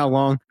 seeing how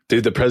long.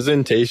 Dude, the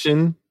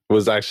presentation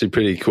was actually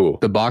pretty cool.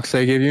 The box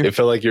they gave you? It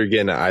felt like you were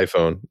getting an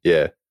iPhone.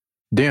 Yeah.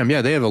 Damn,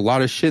 yeah, they have a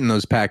lot of shit in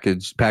those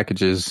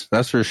packages.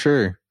 That's for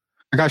sure.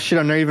 I got shit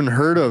I've never even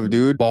heard of,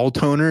 dude. Ball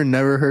toner,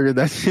 never heard of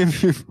that shit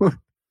before.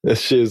 That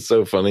shit is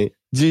so funny.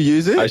 Do you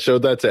use it? I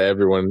showed that to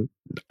everyone.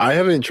 I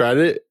haven't tried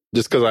it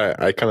just because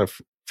I kind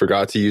of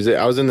forgot to use it.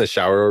 I was in the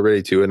shower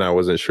already too, and I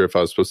wasn't sure if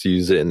I was supposed to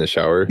use it in the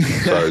shower.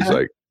 So I was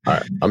like, all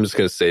right, I'm just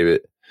going to save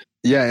it.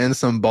 Yeah, and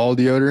some ball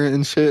deodorant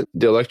and shit.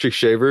 The electric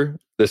shaver,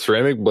 the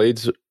ceramic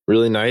blade's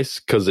really nice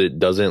because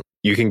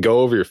you can go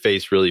over your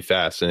face really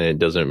fast and it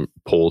doesn't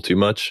pull too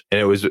much.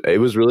 And it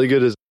was really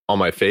good on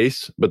my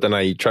face, but then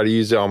I try to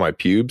use it on my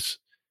pubes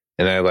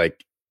and I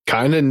like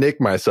kind of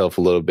nick myself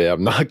a little bit.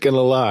 I'm not going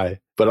to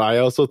lie, but I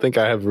also think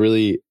I have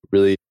really,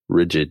 really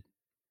rigid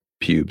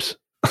pubes.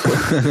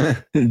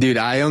 Dude,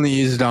 I only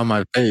use it on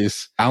my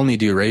face. I only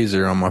do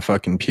razor on my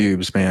fucking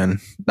pubes, man.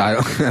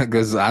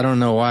 Because I don't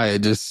know why.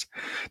 It just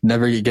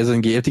never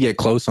doesn't get. You have to get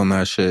close on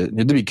that shit. You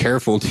have to be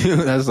careful too.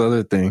 That's the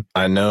other thing.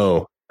 I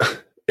know.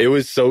 It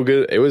was so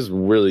good. It was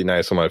really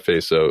nice on my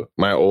face. So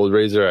my old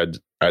razor,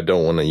 I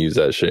don't want to use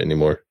that shit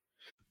anymore.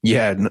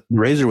 Yeah,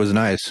 razor was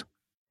nice.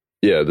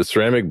 Yeah, the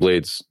ceramic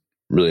blade's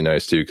really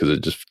nice too because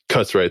it just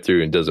cuts right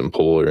through and doesn't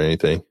pull or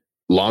anything.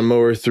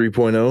 Lawnmower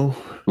 3.0.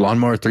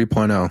 Lawnmower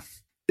 3.0.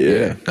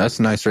 Yeah, that's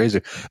a nice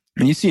razor.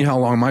 And you seen how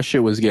long my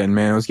shit was getting,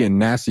 man. It was getting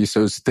nasty,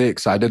 so it's thick.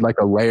 So I did like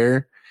a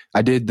layer.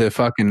 I did the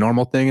fucking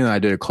normal thing, and I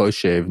did a close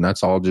shave, and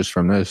that's all just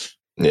from this.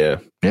 Yeah.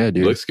 Yeah,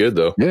 dude. Looks good,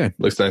 though. Yeah.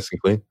 Looks nice and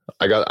clean.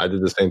 I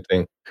did the same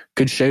thing.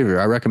 Good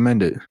shaver. I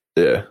recommend it.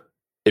 Yeah.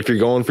 If you're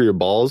going for your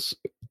balls,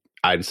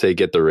 I'd say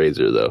get the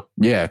razor, though.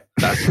 Yeah.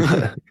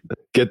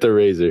 Get the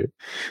razor.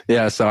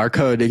 Yeah, so our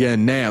code,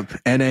 again, NAMP,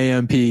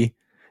 N-A-M-P.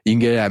 You can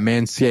get it at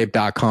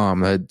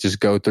manscaped.com. Just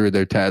go through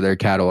their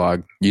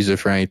catalog. Use it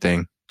for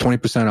anything.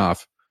 20%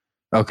 off.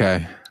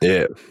 Okay.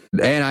 Yeah.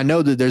 And I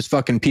know that there's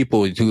fucking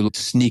people who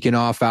sneaking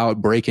off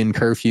out, breaking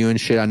curfew and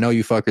shit. I know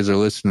you fuckers are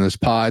listening to this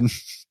pod.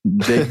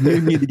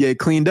 You need to get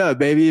cleaned up,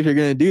 baby, if you're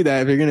going to do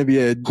that. If you're going to be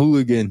a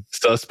hooligan.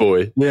 Sus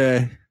boy.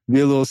 Yeah. Be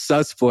a little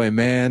sus boy,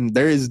 man.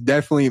 There is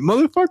definitely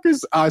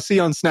motherfuckers I see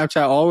on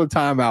Snapchat all the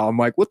time out. I'm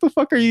like, what the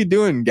fuck are you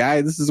doing,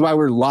 guys? This is why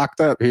we're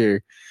locked up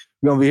here.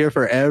 We're going to be here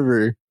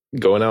forever.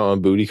 Going out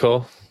on booty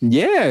call?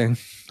 Yeah.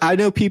 I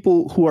know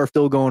people who are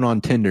still going on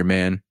Tinder,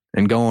 man,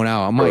 and going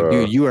out. I'm like,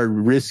 dude, you are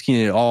risking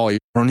it all. I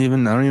don't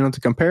even know what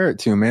to compare it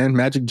to, man.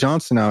 Magic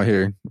Johnson out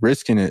here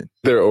risking it.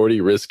 They're already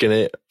risking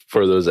it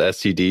for those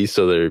STDs.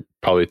 So they're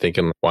probably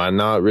thinking, why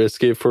not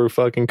risk it for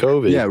fucking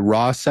COVID? Yeah,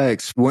 raw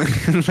sex.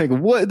 Like,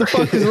 what the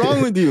fuck is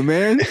wrong with you,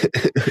 man?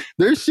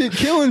 There's shit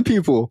killing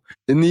people.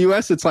 In the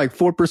US, it's like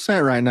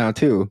 4% right now,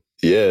 too.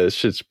 Yeah, this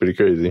shit's pretty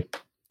crazy.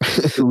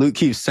 Luke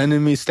keeps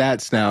sending me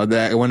stats now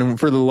that when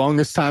for the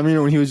longest time,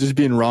 when he was just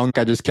being wrong,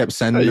 I just kept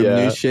sending him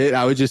new shit.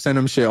 I would just send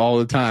him shit all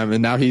the time.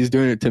 And now he's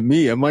doing it to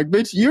me. I'm like,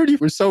 bitch, you already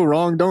were so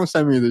wrong. Don't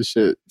send me this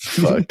shit.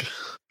 Fuck.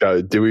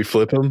 Did we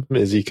flip him?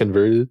 Is he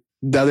converted?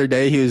 The other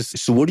day, he was,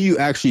 so what do you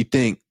actually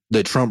think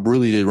that Trump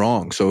really did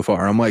wrong so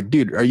far? I'm like,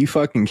 dude, are you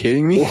fucking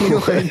kidding me?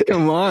 Like,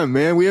 come on,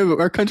 man.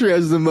 Our country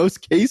has the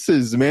most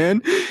cases,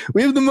 man.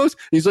 We have the most.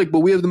 He's like,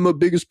 but we have the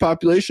biggest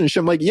population.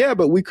 I'm like, yeah,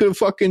 but we could have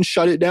fucking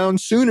shut it down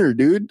sooner,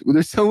 dude.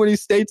 There's so many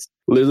states.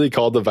 Literally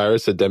called the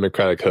virus a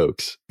democratic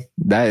hoax.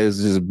 That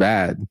is just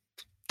bad.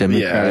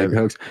 Democratic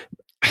hoax.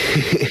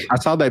 I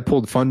saw they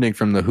pulled funding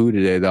from the WHO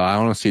today, though. I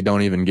honestly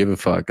don't even give a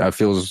fuck. That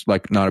feels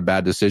like not a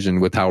bad decision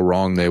with how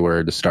wrong they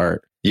were to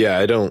start.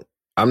 Yeah,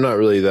 I'm not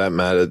really that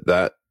mad at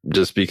that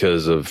just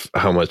because of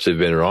how much they've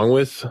been wrong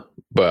with,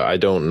 but I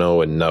don't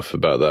know enough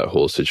about that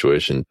whole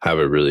situation, have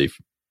a really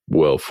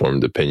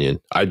well-formed opinion.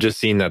 I've just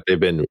seen that they've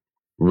been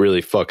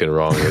really fucking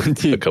wrong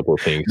with Dude, a couple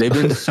of things. They've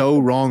been so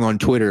wrong on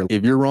Twitter.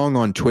 If you're wrong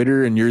on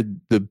Twitter and you're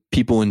the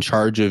people in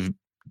charge of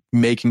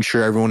making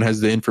sure everyone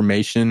has the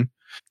information,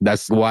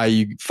 that's why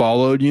you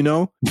followed,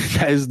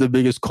 that is the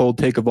biggest cold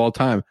take of all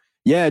time.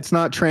 Yeah, it's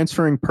not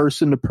transferring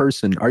person to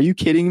person. Are you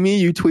kidding me?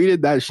 You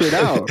tweeted that shit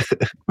out.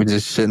 We're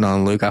just shitting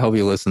on Luke. I hope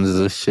he listens to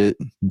this shit.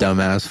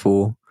 Dumbass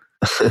fool.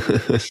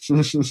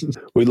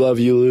 We love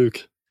you,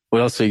 Luke.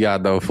 What else you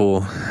got, though, fool?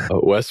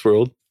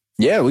 Westworld.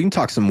 Yeah, we can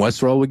talk some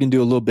Westworld. We can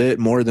do a little bit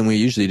more than we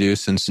usually do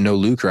since no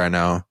Luke right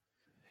now.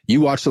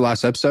 You watched the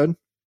last episode?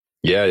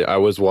 Yeah, I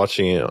was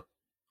watching it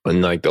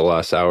in like the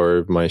last hour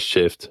of my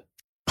shift.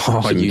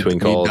 Oh, you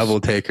double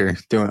taker.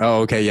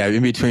 Okay, yeah,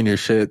 in between your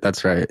shit.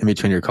 That's right, in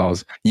between your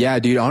calls. Yeah,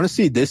 dude,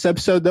 honestly, this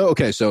episode though,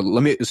 okay, so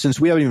since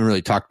we haven't even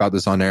really talked about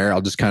this on air,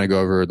 I'll just kind of go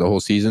over the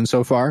whole season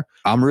so far.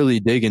 I'm really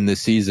digging this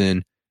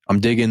season. I'm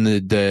digging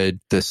the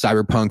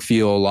cyberpunk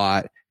feel a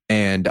lot.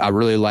 And I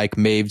really like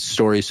Maeve's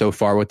story so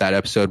far with that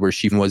episode where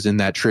she was in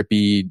that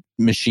trippy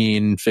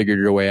machine, figured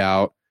her way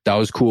out. That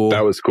was cool.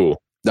 That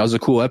was a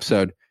cool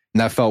episode.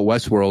 And that felt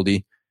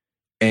Westworldy.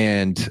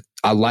 And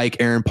I like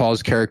Aaron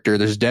Paul's character.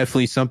 There's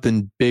definitely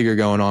something bigger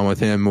going on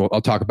with him.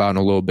 I'll talk about in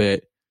a little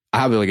bit. I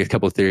have like a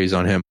couple of theories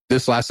on him.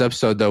 This last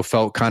episode, though,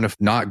 felt kind of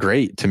not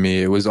great to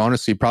me. It was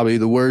honestly probably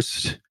the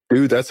worst.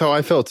 Dude, that's how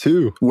I felt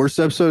too. Worst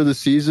episode of the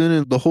season,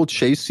 and the whole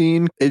chase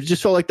scene. It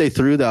just felt like they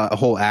threw that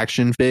whole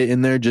action bit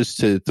in there just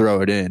to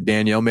throw it in.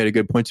 Danielle made a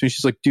good point to me.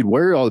 She's like, dude,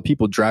 where are all the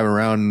people driving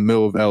around in the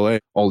middle of LA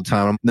all the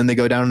time? And then they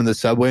go down in the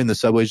subway and the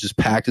subway's just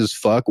packed as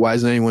fuck. Why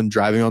isn't anyone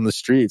driving on the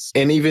streets?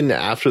 And even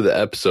after the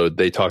episode,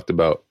 they talked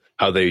about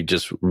how they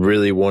just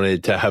really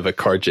wanted to have a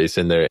car chase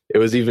in there. It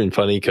was even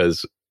funny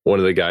because one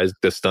of the guys,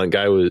 the stunt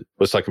guy,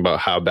 was talking about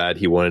how bad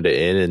he wanted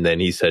it in, and then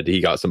he said he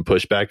got some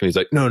pushback, and he's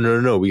like,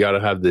 no, we gotta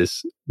have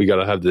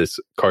this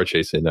car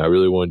chase in. I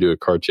really want to do a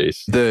car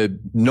chase. The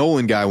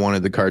Nolan guy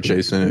wanted the car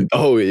chase in it.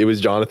 Oh, it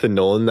was Jonathan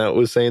Nolan that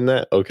was saying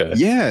that? Okay.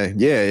 Yeah,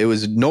 it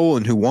was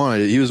Nolan who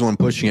wanted it. He was the one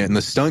pushing it, and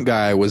the stunt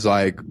guy was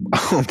like,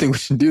 I don't think we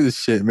should do this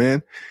shit,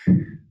 man.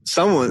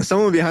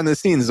 Someone behind the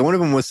scenes, one of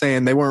them was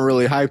saying they weren't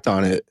really hyped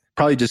on it.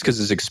 Probably just because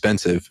it's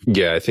expensive.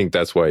 Yeah, I think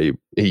that's why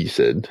he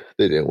said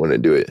they didn't want to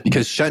do it.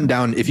 Because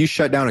if you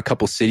shut down a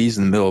couple cities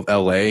in the middle of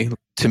LA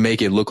to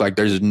make it look like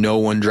there's no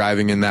one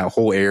driving in that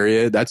whole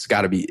area, that's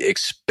got to be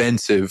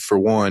expensive for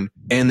one.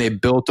 And they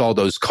built all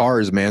those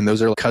cars, man.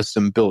 Those are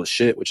custom built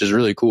shit, which is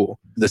really cool.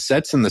 The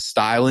sets and the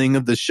styling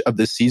of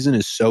the season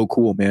is so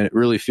cool, man. It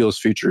really feels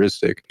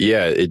futuristic.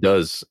 Yeah, it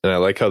does. And I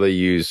like how they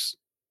use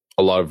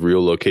a lot of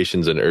real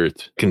locations on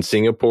Earth. In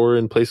Singapore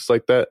and places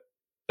like that,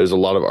 there's a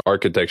lot of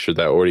architecture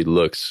that already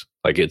looks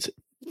like it's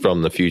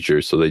from the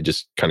future. So they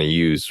just kind of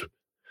use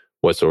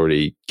what's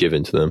already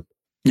given to them.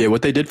 Yeah,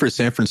 what they did for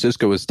San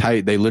Francisco was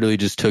tight. They literally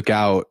just took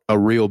out a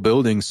real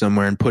building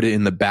somewhere and put it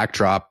in the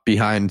backdrop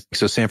behind.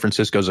 So San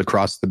Francisco's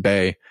across the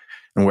bay,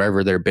 and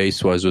wherever their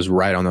base was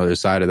right on the other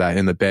side of that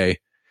in the bay.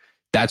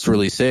 That's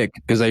really sick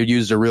because they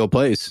used a real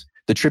place.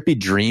 The trippy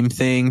dream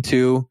thing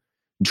too.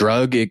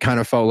 Drug, it kind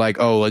of felt like,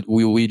 oh,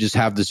 we just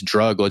have this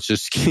drug. Let's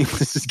just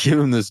give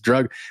him this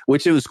drug,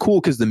 which it was cool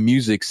because the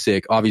music's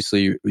sick.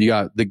 Obviously, you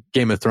got the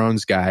Game of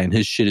Thrones guy and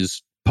his shit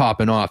is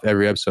popping off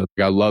every episode.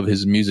 I love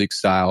his music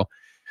style.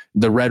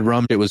 The Red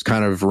Rum, it was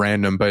kind of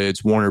random, but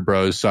it's Warner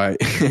Bros. So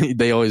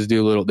they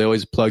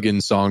always plug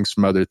in songs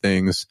from other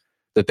things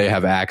that they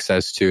have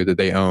access to, that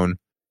they own.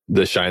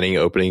 The Shining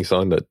opening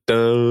song, the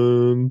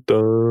dun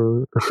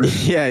dun.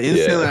 Yeah,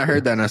 instantly I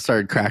heard that and I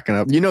started cracking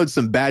up.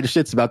 Some bad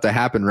shit's about to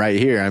happen right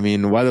here. I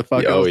mean, why the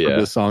fuck else would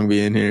this song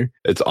be in here?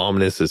 It's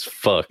ominous as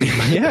fuck.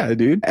 Yeah,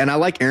 dude. And I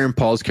like Aaron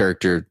Paul's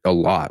character a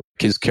lot.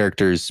 His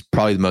character is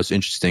probably the most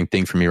interesting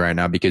thing for me right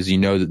now because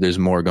that there's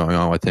more going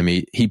on with him.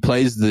 He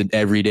plays the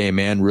everyday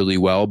man really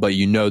well, but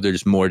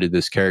there's more to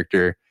this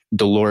character.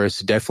 Dolores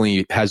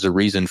definitely has a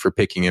reason for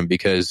picking him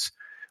because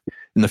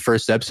in the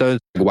first episode.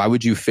 Why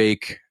would you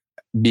fake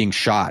being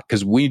shot?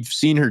 Because we've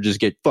seen her just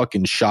get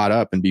fucking shot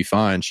up and be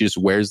fine. She just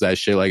wears that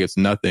shit like it's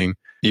nothing.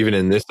 Even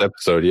in this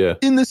episode, yeah.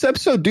 In this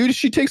episode, dude,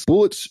 she takes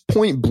bullets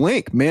point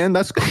blank, man.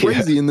 That's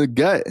crazy in the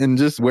gut and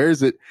just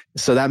wears it.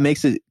 So that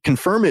makes it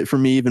confirm it for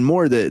me even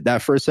more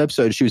that first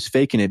episode, she was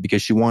faking it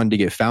because she wanted to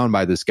get found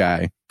by this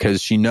guy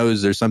because she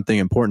knows there's something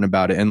important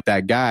about it. And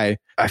that guy,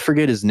 I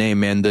forget his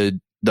name, man, the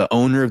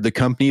owner of the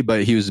company,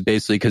 but he was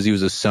basically, because he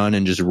was a son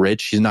and just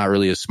rich. He's not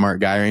really a smart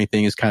guy or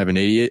anything. He's kind of an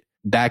idiot.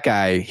 That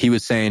guy, he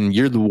was saying,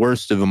 you're the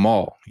worst of them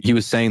all. He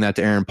was saying that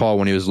to Aaron Paul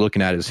when he was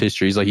looking at his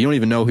history. He's like, you don't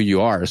even know who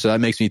you are. So that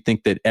makes me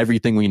think that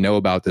everything we know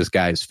about this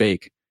guy is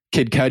fake.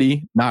 Kid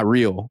Cudi, not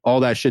real.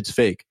 All that shit's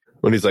fake.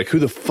 When he's like, who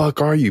the fuck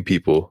are you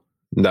people?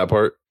 That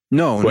part?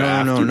 No.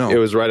 It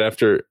was right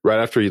after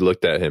he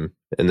looked at him.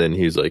 And then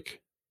he's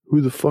like,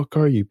 who the fuck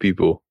are you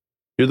people?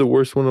 You're the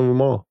worst one of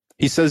them all.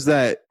 He says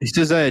that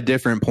at a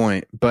different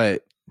point,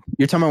 but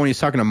you're talking about when he's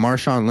talking to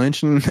Marshawn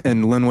Lynch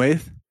and Lynn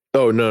Waithe?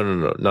 Oh,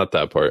 no, not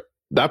that part.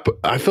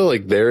 I feel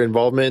like their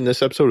involvement in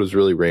this episode was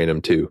really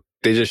random too.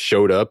 They just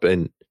showed up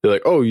and they're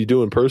like, oh, you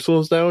doing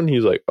personals now? And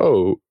he's like,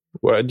 oh,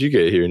 why'd you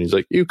get here? And he's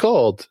like, you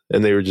called.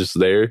 And they were just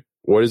there.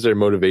 What is their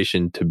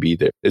motivation to be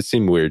there? It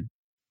seemed weird.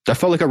 I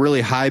felt like a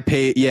really high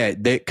pay. Yeah,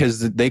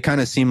 because they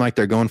kind of seem like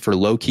they're going for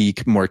low key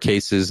more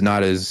cases,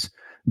 not as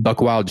buck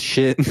wild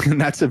shit.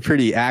 And that's a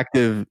pretty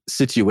active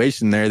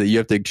situation there that you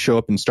have to show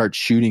up and start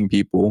shooting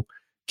people,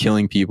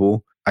 killing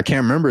people. I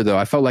can't remember though.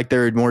 I felt like they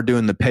were more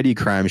doing the petty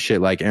crime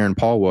shit like Aaron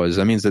Paul was.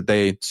 That means that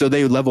they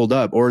leveled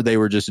up, or they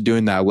were just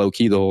doing that low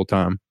key the whole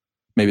time.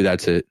 Maybe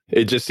that's it.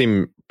 It just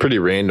seemed pretty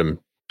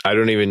random. I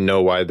don't even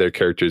know why their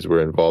characters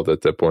were involved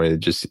at that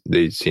point.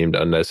 They seemed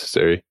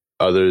unnecessary,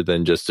 other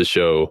than just to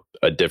show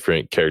a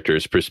different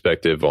character's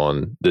perspective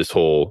on this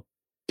whole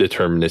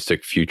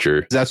deterministic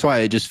future. That's why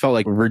it just felt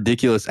like a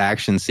ridiculous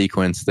action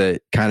sequence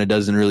that kind of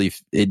doesn't really,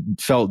 it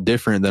felt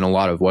different than a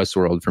lot of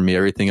Westworld for me.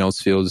 Everything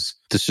else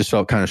just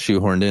felt kind of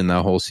shoehorned in,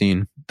 that whole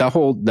scene, that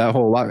whole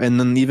lot. And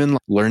then even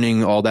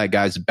learning all that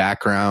guy's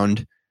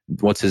background.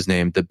 What's his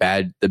name? The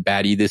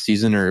baddie this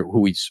season, or who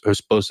we are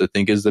supposed to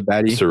think is the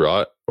baddie?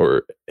 Surat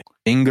or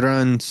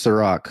Ingran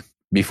Surak.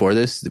 Before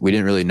this, we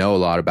didn't really know a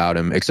lot about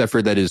him, except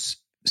for that his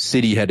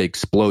city had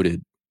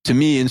exploded. To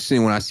me,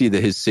 instantly, when I see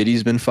that his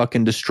city's been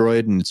fucking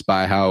destroyed and it's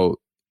by how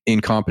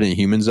incompetent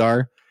humans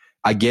are,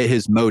 I get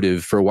his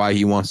motive for why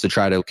he wants to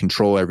try to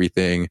control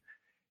everything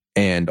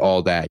and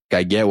all that.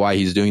 I get why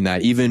he's doing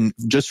that. Even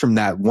just from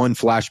that one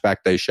flashback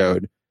they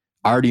showed,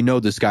 I already know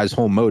this guy's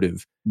whole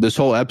motive. This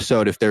whole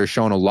episode, if they're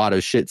showing a lot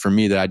of shit for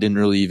me that I didn't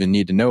really even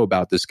need to know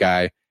about this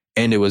guy,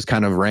 and it was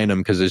kind of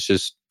random because it's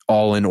just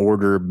all in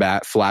order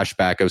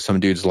flashback of some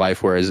dude's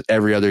life, whereas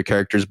every other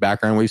character's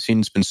background we've seen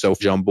has been so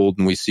jumbled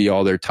and we see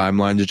all their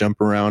timelines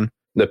jump around.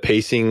 The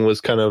pacing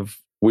was kind of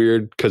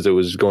weird because it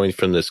was going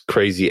from this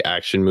crazy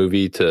action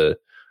movie to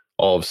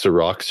all of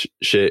Sirach's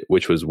shit,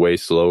 which was way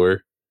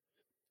slower.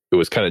 It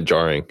was kind of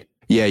jarring.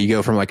 Yeah, you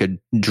go from like a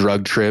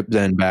drug trip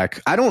then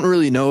back. I don't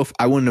really know if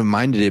I wouldn't have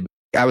minded it.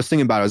 I was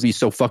thinking about it. It'd be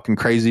so fucking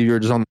crazy if you're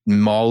just on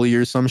Molly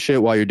or some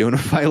shit while you're doing a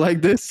fight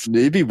like this.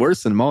 It'd be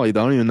worse than Molly. I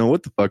don't even know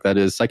what the fuck that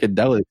is.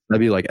 Psychedelic.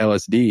 That'd be like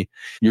LSD.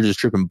 You're just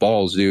tripping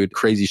balls, dude.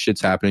 Crazy shit's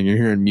happening. You're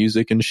hearing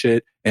music and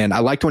shit. And I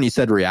liked when he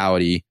said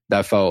reality.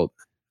 I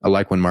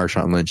like when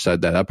Marshawn Lynch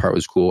said that. That part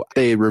was cool.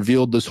 They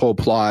revealed this whole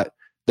plot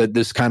that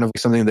this kind of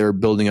something they were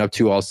building up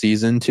to all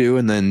season too.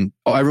 And then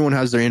everyone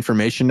has their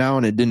information now,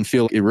 and it didn't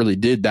feel it really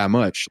did that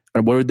much.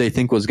 And what did they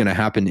think was going to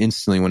happen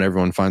instantly when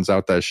everyone finds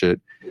out that shit?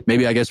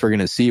 Maybe I guess we're going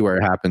to see where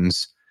it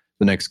happens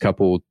the next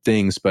couple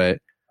things, but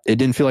it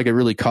didn't feel like it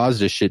really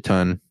caused a shit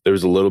ton. There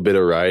was a little bit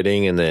of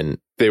rioting, and then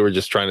they were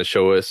just trying to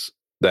show us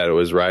that it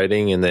was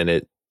rioting, and then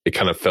it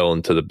kind of fell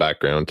into the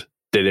background.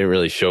 They didn't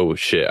really show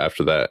shit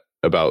after that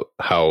about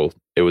how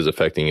it was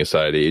affecting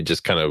society. It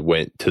just kind of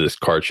went to this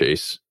car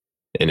chase,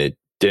 and it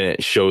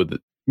didn't show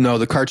that. No,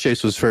 the car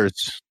chase was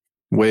first,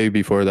 way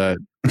before that.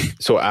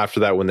 So after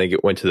that, when they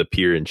went to the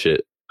pier and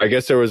shit, I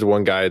guess there was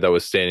one guy that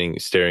was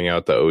staring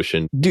out the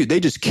ocean. Dude, they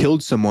just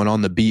killed someone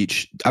on the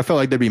beach. I felt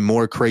like there'd be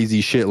more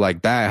crazy shit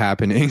like that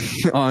happening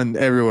on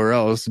everywhere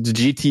else. The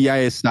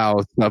GTA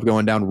style stuff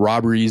going down,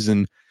 robberies,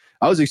 and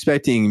I was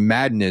expecting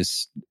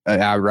madness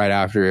right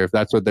after, if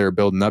that's what they were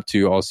building up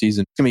to all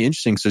season. It's going to be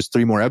interesting because there's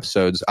 3 more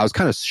episodes. I was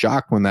kind of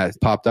shocked when that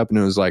popped up and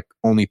it was like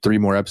only 3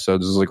 more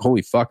episodes. It was like,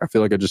 holy fuck, I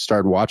feel like I just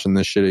started watching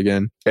this shit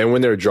again. And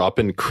when they're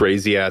dropping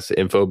crazy ass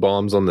info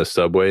bombs on the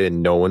subway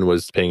and no one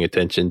was paying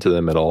attention to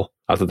them at all,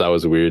 I thought that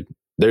was weird.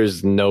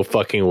 There's no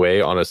fucking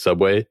way on a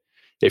subway,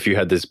 if you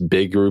had this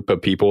big group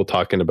of people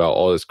talking about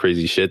all this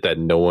crazy shit, that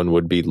no one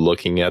would be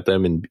looking at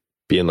them and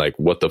being like,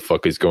 what the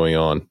fuck is going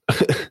on?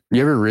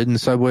 You ever ridden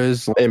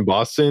subways? In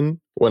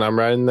Boston, when I'm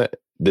riding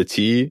the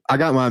T, I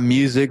got my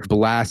music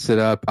blasted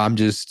up. I'm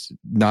just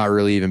not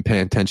really even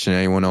paying attention to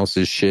anyone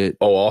else's shit.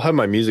 Oh, I'll have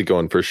my music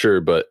going for sure.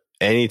 But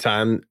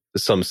anytime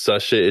some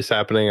sus shit is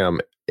happening,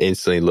 I'm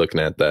instantly looking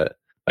at that.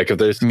 Like if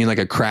there's... I mean like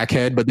a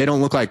crackhead, but they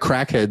don't look like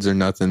crackheads or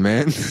nothing,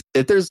 man.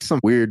 If there's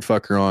some weird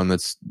fucker on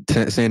that's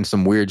saying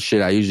some weird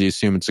shit, I usually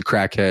assume it's a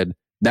crackhead.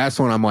 That's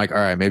when I'm like, all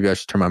right, maybe I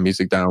should turn my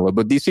music down a little.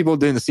 But these people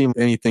didn't seem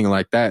anything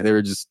like that. They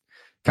were just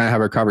kind of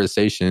have a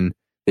conversation.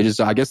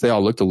 I guess they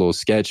all looked a little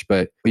sketch,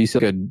 but you see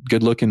like a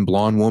good looking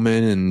blonde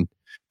woman and a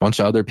bunch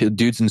of other people,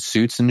 dudes in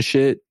suits and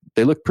shit.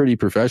 They look pretty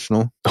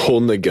professional.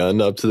 Holding the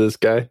gun up to this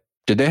guy.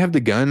 Did they have the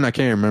gun? I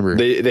can't remember.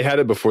 They had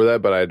it before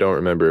that, but I don't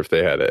remember if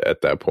they had it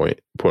at that point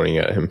pointing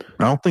at him.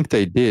 I don't think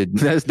they did.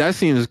 That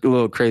seems a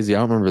little crazy. I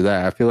don't remember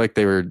that. I feel like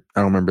I don't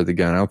remember the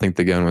gun. I don't think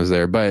the gun was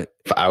there. But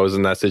if I was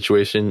in that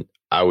situation,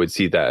 I would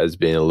see that as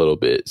being a little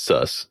bit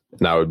sus.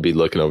 And I would be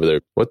looking over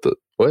there. What?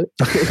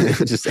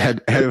 Just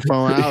had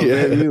headphone out,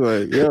 yeah. Baby.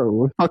 Like, yo,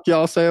 what the fuck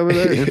y'all say over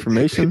there?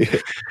 Information? Yeah.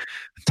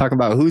 Talk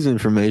about whose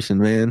information,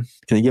 man?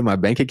 Can you get my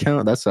bank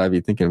account? That's what I'd be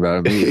thinking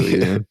about immediately,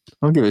 man.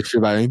 I don't give a shit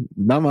about it.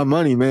 Not my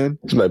money, man.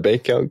 Is my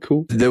bank account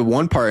cool? The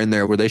one part in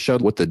there where they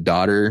showed with the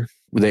daughter,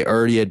 they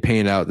already had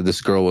painted out that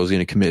this girl was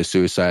going to commit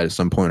suicide at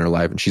some point in her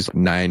life, and she's like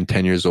 9,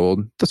 10 years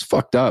old. That's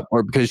fucked up.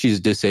 Or because she's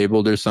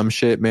disabled or some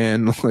shit,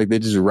 man. Like they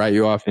just write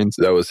you off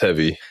into that was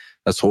heavy.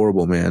 That's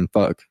horrible, man.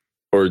 Fuck.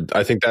 Or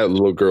I think that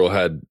little girl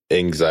had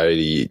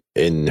anxiety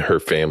in her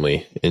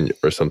family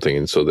or something.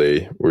 And so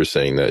they were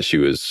saying that she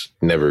was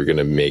never going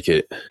to make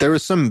it. There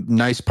was some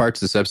nice parts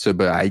of this episode,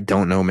 but I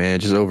don't know, man.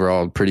 Just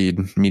overall pretty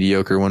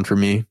mediocre one for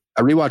me.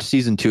 I rewatched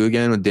season 2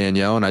 again with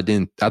Danielle, and I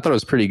thought it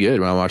was pretty good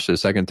when I watched it a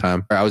second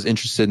time. I was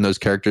interested in those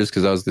characters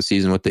because that was the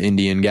season with the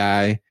Indian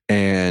guy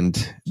and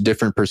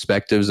different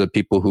perspectives of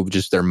people who've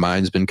just their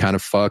minds been kind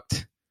of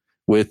fucked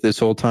with this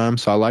whole time.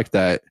 So I like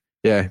that.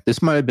 Yeah,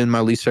 this might have been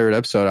my least favorite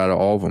episode out of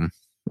all of them.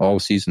 All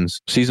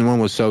seasons. Season 1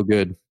 was so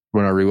good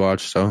when I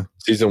rewatched. So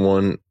season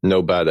 1,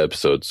 no bad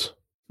episodes.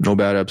 No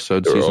bad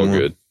episodes. They're all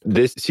good.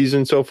 This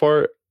season so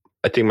far,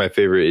 I think my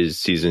favorite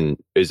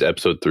is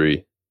episode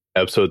 3.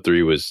 Episode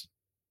 3 was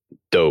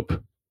dope.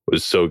 It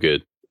was so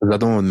good. Was that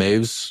the one with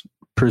Maeve's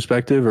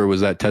perspective, or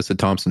was that Tessa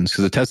Thompson's?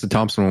 Because the Tessa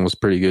Thompson one was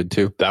pretty good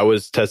too. That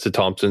was Tessa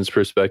Thompson's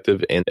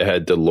perspective, and it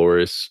had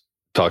Dolores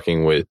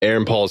talking with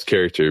Aaron Paul's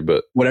character.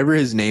 But whatever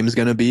his name's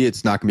going to be,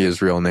 it's not going to be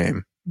his real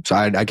name. So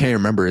I can't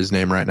remember his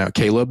name right now.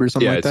 Caleb or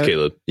something like that? Yeah, it's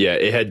Caleb. Yeah,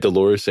 it had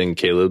Dolores and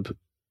Caleb.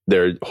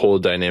 Their whole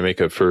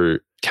dynamic of her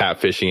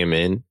catfishing him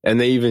in. And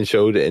they even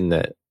showed in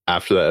that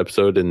after that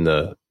episode in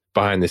the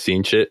behind the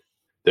scenes shit,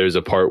 there's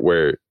a part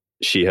where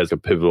she has a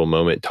pivotal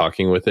moment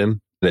talking with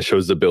him. And it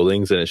shows the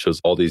buildings and it shows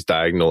all these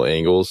diagonal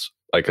angles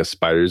like a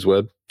spider's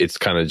web. It's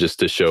kind of just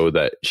to show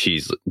that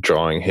she's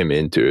drawing him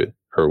into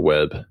her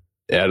web.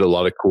 It had a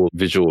lot of cool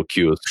visual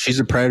cues.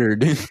 She's a predator,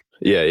 dude.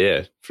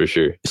 Yeah, for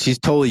sure. She's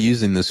totally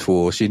using this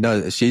fool. She's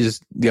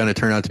going to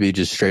turn out to be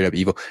just straight up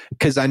evil.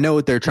 Because I know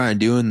what they're trying to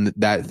do in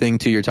that thing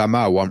too you're talking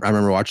about. I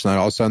remember watching that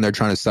also, and they're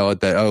trying to sell it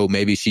that, oh,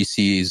 maybe she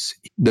sees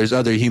there's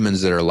other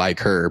humans that are like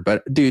her.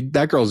 But dude,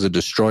 that girl's a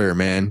destroyer,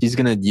 man. She's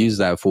going to use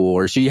that fool,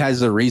 or she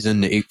has a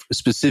reason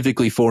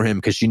specifically for him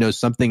because she knows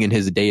something in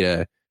his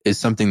data is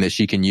something that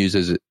she can use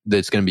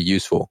that's going to be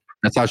useful.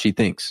 That's how she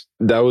thinks.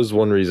 That was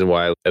one reason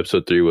why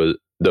episode 3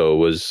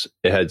 was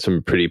it had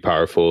some pretty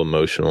powerful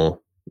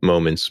emotional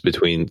moments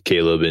between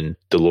Caleb and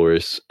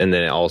Dolores. And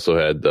then it also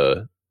had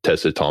the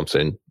Tessa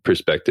Thompson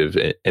perspective.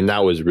 And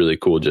that was really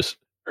cool. Just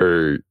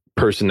her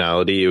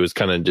personality. It was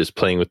kind of just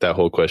playing with that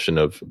whole question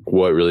of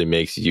what really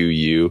makes you,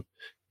 you.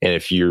 And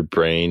if your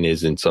brain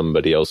is in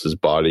somebody else's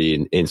body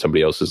and in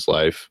somebody else's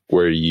life,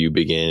 where do you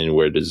begin and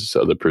where does this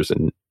other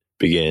person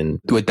begin?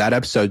 With that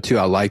episode too,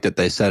 I like that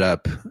they set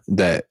up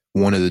that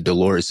one of the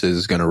Dolores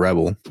is going to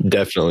rebel.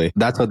 Definitely.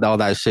 That's what all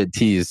that shit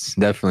teased.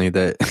 Definitely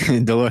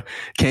that Dolores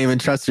can't even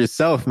trust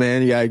yourself,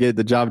 man. You got to get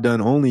the job done.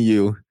 Only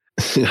you.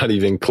 Not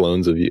even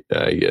clones of you,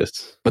 I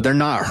guess. But they're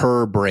not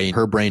her brain.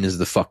 Her brain is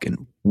the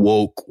fucking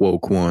woke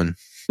one.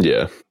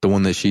 Yeah. The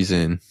one that she's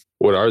in.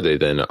 What are they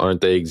then? Aren't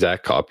they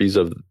exact copies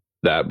of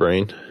that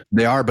brain?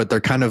 They are, but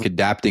they're kind of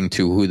adapting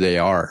to who they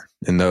are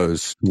in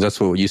those. That's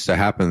what used to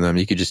happen to them.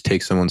 You could just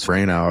take someone's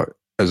brain out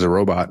as a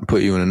robot and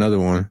put you in another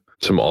one.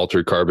 Some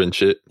altered carbon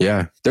shit.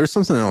 Yeah. There's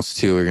something else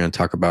too we're going to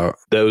talk about.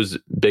 Those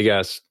big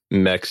ass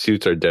mech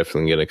suits are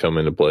definitely going to come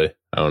into play.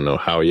 I don't know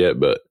how yet,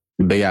 but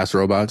big ass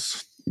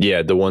robots.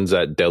 Yeah, the ones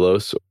that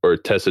Delos or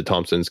Tessa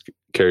Thompson's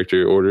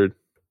character ordered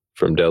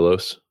from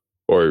Delos,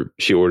 or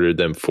she ordered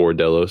them for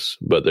Delos,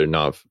 but they're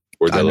not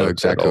for Delos. I know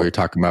exactly what you're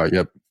talking about.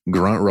 Yep.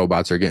 Grunt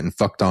robots are getting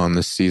fucked on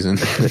this season.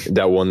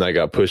 That one that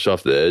got pushed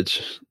off the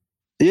edge.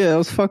 Yeah, that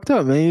was fucked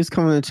up, man. He was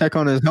coming to check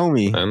on his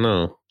homie. I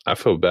know. I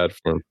feel bad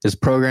for him. His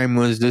program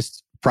was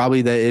just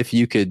probably that if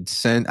you could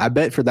send, I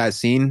bet for that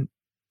scene,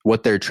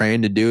 what they're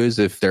trained to do is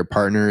if their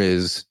partner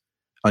is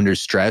under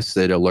stress,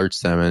 it alerts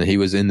them, and he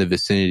was in the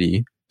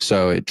vicinity.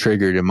 So it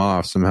triggered him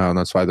off somehow. And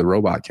that's why the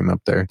robot came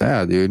up there.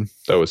 Yeah, dude.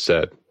 That was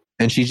sad.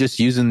 And she's just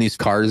using these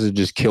cars to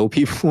just kill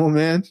people,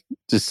 man.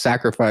 Just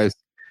sacrifice.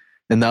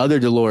 And the other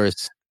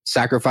Dolores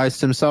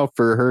sacrificed himself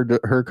for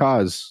her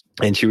cause.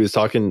 And she was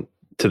talking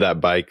to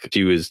that bike.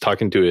 She was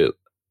talking to it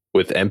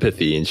with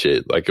empathy and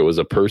shit, like it was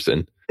a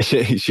person.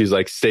 She's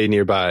like, stay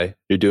nearby.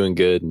 You're doing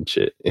good and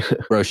shit.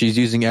 Bro, she's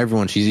using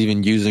everyone. She's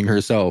even using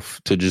herself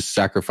to just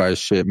sacrifice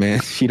shit,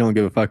 man. She don't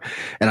give a fuck.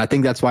 And I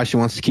think that's why she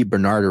wants to keep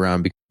Bernard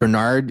around. Because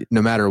Bernard,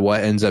 no matter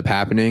what ends up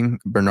happening,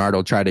 Bernard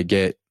will try to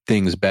get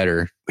things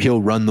better.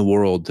 He'll run the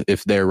world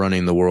if they're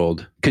running the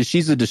world. Because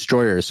she's a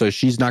destroyer, so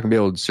she's not going to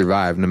be able to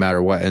survive no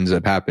matter what ends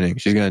up happening.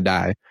 She's going to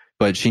die.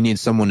 But she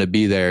needs someone to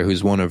be there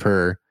who's one of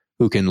her,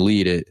 who can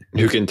lead it.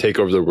 Who can take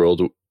over the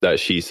world that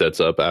she sets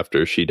up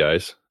after she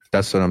dies.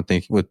 That's what I'm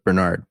thinking with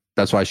Bernard.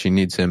 That's why she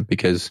needs him,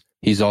 because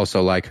he's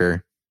also like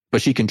her.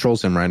 But she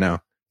controls him right now.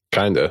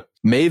 Kinda.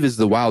 Maeve is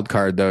the wild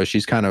card, though.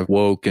 She's kind of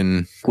woke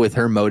and with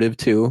her motive,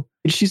 too.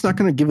 She's not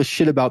going to give a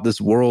shit about this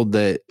world.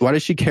 Why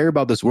does she care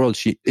about this world?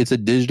 It's a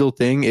digital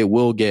thing. It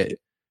will get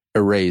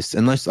erased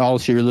unless all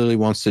she really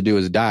wants to do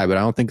is die. But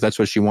I don't think that's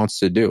what she wants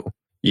to do.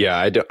 Yeah,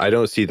 I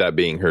don't see that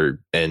being her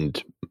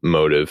end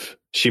motive.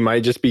 She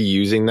might just be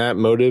using that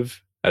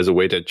motive as a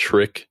way to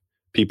trick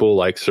people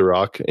like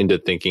Sirach into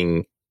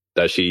thinking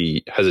that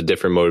she has a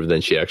different motive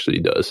than she actually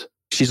does.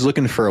 She's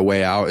looking for a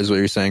way out, is what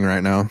you're saying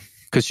right now.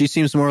 Because she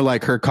seems more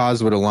like her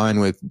cause would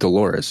align with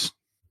Dolores.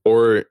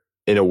 Or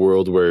in a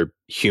world where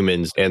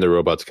humans and the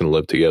robots can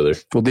live together.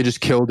 Well, they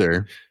just killed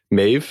her.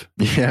 Maeve?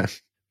 Yeah.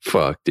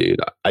 Fuck, dude.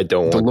 I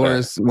don't want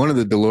Dolores. that. One of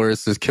the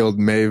Dolores has killed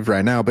Maeve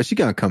right now, but she's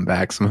going to come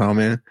back somehow,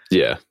 man.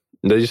 Yeah.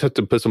 They just have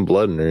to put some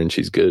blood in her and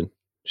she's good.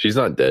 She's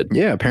not dead.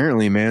 Yeah,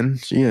 apparently, man.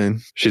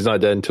 She's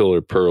not dead until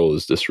her pearl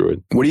is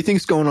destroyed. What do you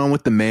think's going on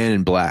with the Man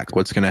in Black?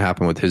 What's going to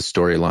happen with his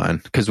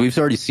storyline? Because we've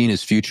already seen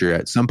his future.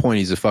 At some point,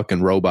 he's a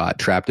fucking robot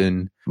trapped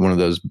in one of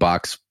those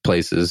box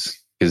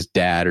places. His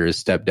dad or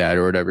his stepdad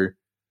or whatever.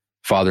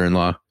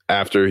 Father-in-law.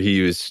 After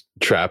he was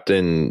trapped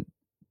in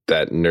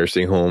that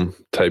nursing home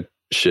type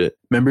shit.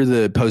 Remember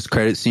the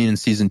post-credit scene in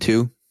season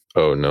 2?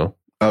 Oh, no.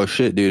 Oh,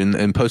 shit, dude.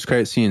 In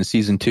post-credit scene in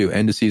season 2,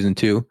 end of season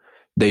 2,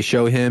 they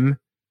show him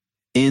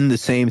in the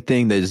same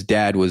thing that his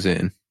dad was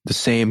in, the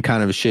same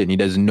kind of shit, and he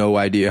has no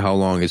idea how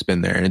long it's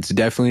been there. And it's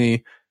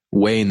definitely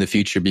way in the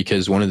future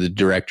because one of the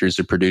directors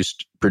or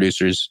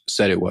producers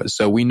said it was.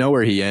 So we know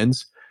where he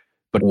ends,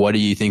 but what do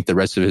you think the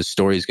rest of his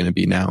story is going to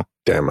be now?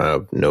 Damn, I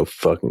have no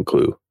fucking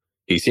clue.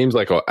 He seems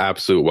like an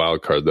absolute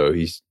wild card, though.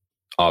 He's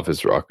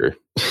office rocker.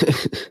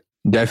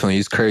 Definitely,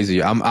 he's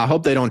crazy. I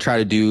hope they don't try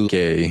to do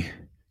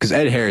because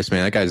Ed Harris,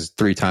 man, that guy's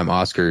 3-time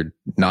Oscar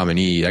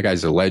nominee. That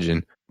guy's a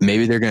legend.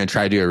 Maybe they're going to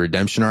try to do a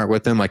redemption arc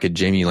with him, like a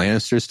Jamie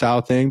Lannister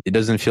style thing. It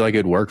doesn't feel like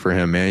it'd work for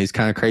him, man. He's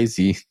kind of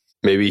crazy.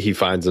 Maybe he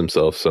finds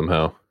himself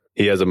somehow.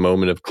 He has a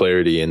moment of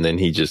clarity and then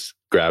he just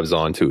grabs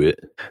onto it.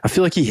 I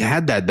feel like he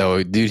had that,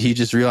 though, dude. He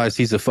just realized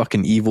he's a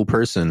fucking evil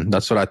person.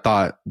 That's what I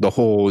thought.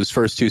 His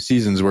first 2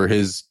 seasons were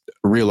his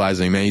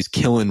realizing, man, he's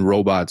killing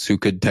robots who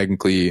could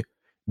technically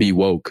be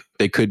woke.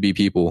 They could be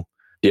people.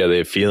 Yeah, they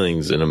have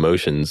feelings and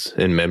emotions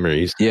and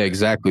memories. Yeah,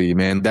 exactly,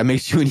 man. That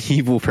makes you an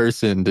evil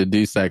person to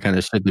do that kind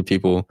of shit to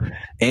people.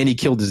 And he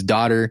killed his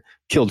daughter,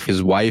 killed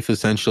his wife,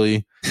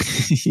 essentially.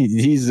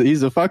 he's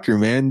a fucker,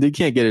 man. They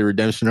can't get a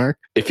redemption arc.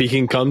 If he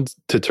can come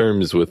to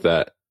terms with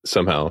that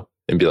somehow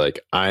and be like,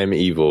 I'm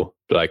evil,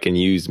 but I can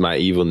use my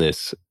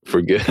evilness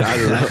for good. I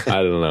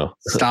don't know.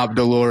 Stop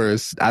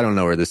Dolores. I don't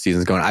know where this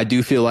season's going. I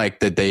do feel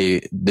like that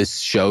this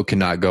show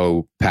cannot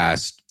go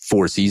past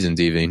 4 seasons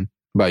even.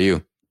 How about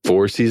you?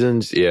 4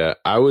 seasons? Yeah.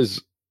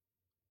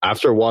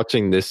 After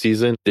watching this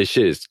season, this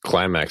shit is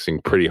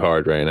climaxing pretty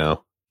hard right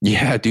now.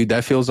 Yeah, dude,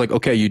 that feels like,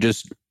 okay, you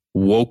just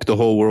woke the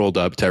whole world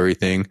up to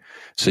everything.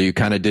 So you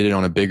kind of did it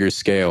on a bigger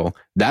scale.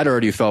 That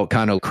already felt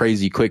kind of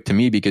crazy quick to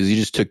me because you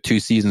just took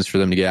 2 seasons for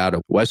them to get out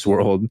of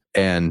Westworld.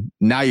 And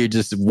now you're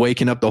just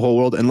waking up the whole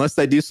world unless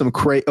they do some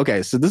crazy.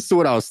 Okay, so this is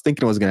what I was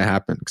thinking was going to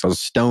happen because I was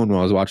stoned when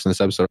I was watching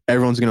this episode.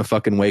 Everyone's going to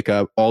fucking wake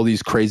up. All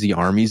these crazy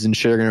armies and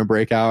shit are going to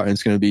break out. And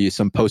it's going to be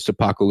some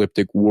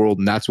post-apocalyptic world.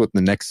 And that's what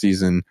the next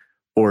season,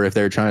 or if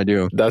they're trying to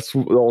do. That's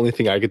the only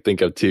thing I could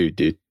think of too,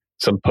 dude.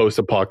 Some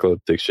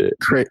post-apocalyptic shit.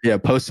 Yeah,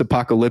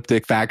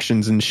 post-apocalyptic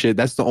factions and shit.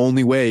 That's the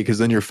only way, because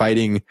then you're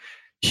fighting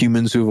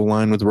humans who've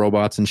aligned with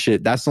robots and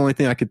shit. That's the only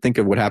thing I could think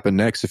of would happen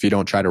next if you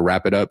don't try to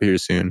wrap it up here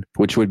soon,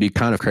 which would be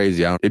kind of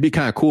crazy. It'd be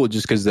kind of cool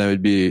just because then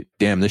it'd be,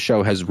 damn, this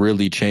show has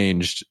really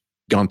changed,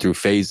 gone through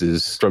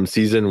phases. From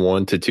season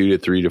 1 to 2 to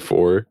 3 to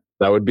 4.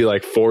 That would be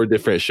like 4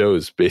 different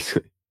shows,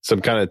 basically. Some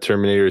kind of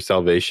Terminator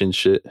Salvation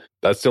shit.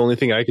 That's the only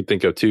thing I could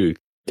think of too.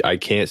 I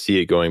can't see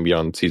it going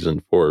beyond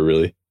season 4,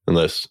 really.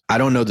 Unless I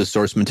don't know the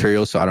source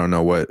material, so I don't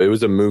know what. It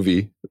was a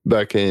movie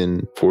back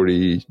in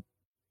 40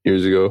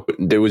 years ago.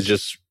 There was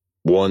just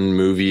one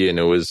movie and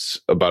it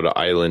was about an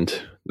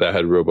island that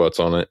had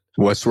robots on it.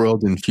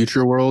 Westworld and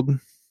Future World?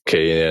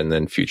 Okay, and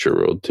then Future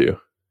World too.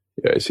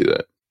 Yeah, I see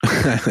that.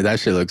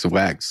 That shit looks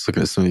whack. Just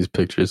looking at some of these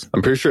pictures.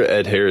 I'm pretty sure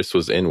Ed Harris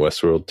was in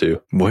Westworld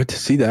too. What?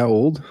 See that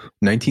old?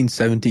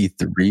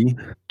 1973?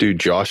 Dude,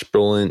 James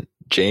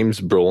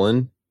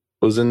Brolin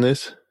was in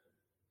this. Is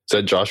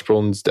that Josh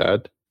Brolin's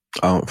dad?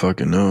 I don't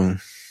fucking know.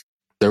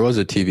 There was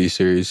a TV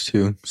series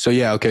too. So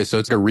yeah, okay. So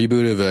it's a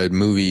reboot of a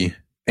movie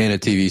and a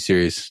TV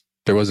series.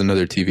 There was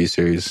another TV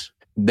series.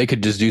 they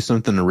could just do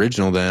something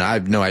original then. I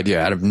have no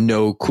idea. I have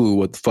no clue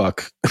what the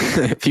fuck.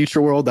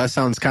 Future world, that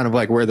sounds kind of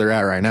like where they're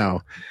at right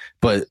now.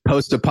 But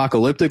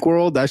post-apocalyptic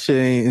world, that shit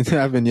ain't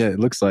happened yet, it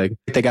looks like.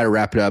 They got to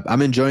wrap it up.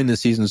 I'm enjoying the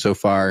season so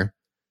far.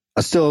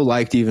 I still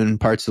liked even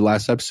parts of the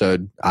last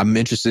episode. I'm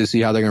interested to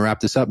see how they're going to wrap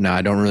this up now.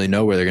 I don't really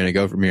know where they're going to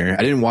go from here.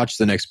 I didn't watch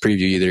the next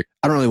preview either.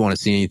 I don't really want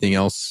to see anything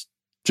else.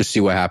 Just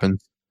see what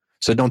happens.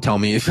 So don't tell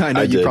me. I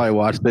know you probably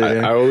watched it.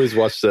 I always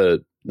watch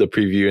the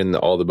preview and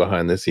all the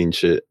behind-the-scenes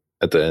shit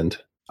at the end.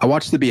 I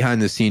watched the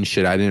behind-the-scenes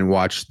shit. I didn't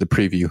watch the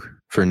preview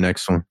for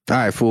next one. All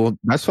right, fool.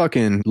 That's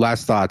fucking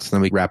last thoughts. Then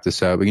we wrap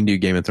this up. We can do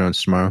Game of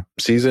Thrones tomorrow.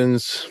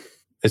 Seasons,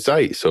 it's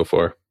tight so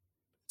far.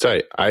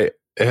 It's tight.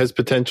 It has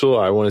potential.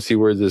 I want to see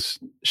where this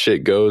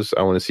shit goes.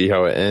 I want to see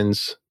how it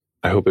ends.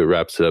 I hope it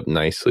wraps it up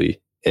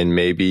nicely and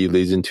maybe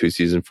leads into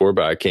season 4,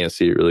 but I can't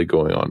see it really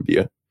going on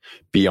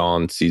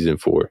beyond season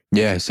 4.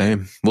 Yeah,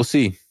 same. We'll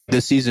see.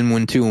 This season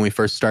 1, 2, when we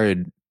first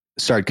started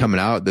coming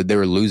out, that they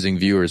were losing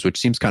viewers, which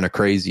seems kind of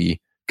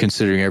crazy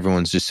considering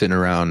everyone's just sitting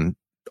around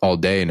all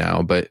day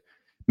now. But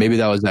maybe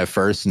that was at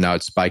first, and now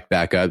it's spiked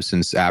back up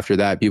since after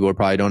that. People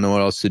probably don't know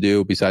what else to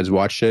do besides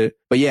watch it.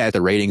 But yeah,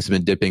 the ratings have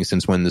been dipping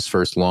since when this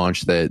first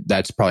launched.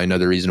 That's probably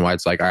another reason why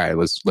it's like, all right,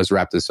 let's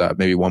wrap this up.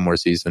 Maybe one more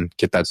season,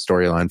 get that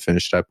storyline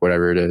finished up,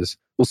 whatever it is.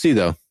 We'll see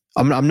though.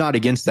 I'm not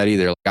against that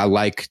either. I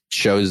like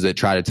shows that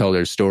try to tell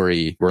their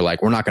story. We're not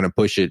going to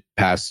push it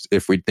past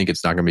if we think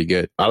it's not going to be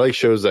good. I like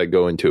shows that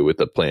go into it with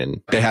a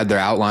plan. They had their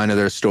outline of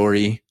their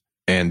story.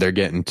 And they're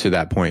getting to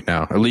that point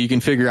now. At least you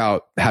can figure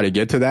out how to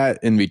get to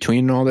that in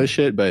between all this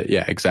shit. But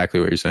yeah, exactly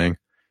what you're saying.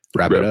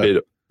 Wrap it up.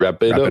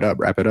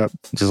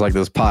 Just like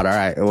this pod. All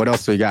right. What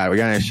else we got? We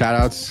got any shout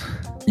outs?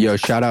 Yo,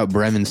 shout out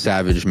Bremen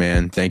Savage,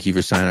 man. Thank you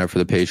for signing up for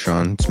the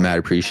Patreon. It's mad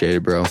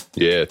appreciated, bro.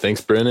 Yeah. Thanks,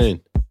 Brennan.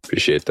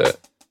 Appreciate that.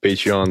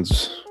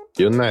 Patreon's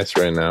real nice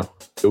right now.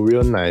 Feel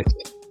real nice.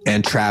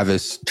 And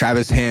Travis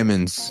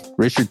Hammonds,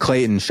 Richard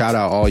Clayton. Shout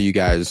out all you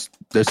guys.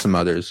 There's some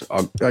others.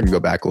 I can go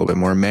back a little bit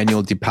more.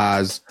 Emmanuel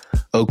DePaz,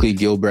 Oakley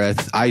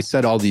Gilbreth. I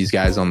said all these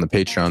guys on the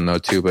Patreon though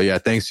too. But yeah,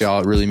 thanks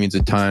y'all. It really means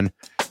a ton.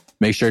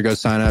 Make sure to go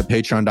sign up.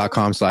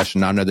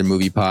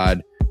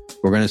 Patreon.com/notanothermoviepod.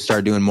 We're going to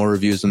start doing more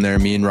reviews on there.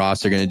 Me and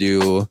Ross are going to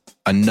do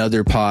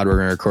another pod we're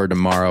going to record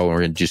tomorrow.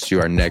 We're going to just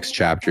do our next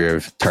chapter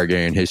of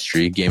Targaryen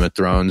history, Game of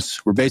Thrones.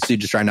 We're basically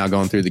just right now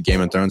going through the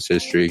Game of Thrones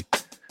history.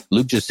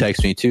 Luke just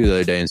texted me too the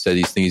other day and said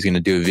he's going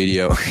to do a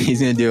video. He's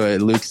going to do a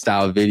Luke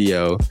style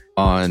video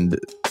on,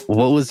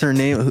 what was her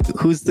name?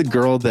 Who's the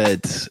girl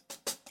that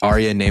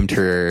Arya named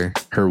her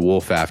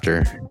wolf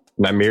after?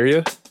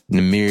 Nymeria?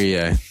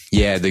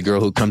 Yeah, the girl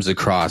who comes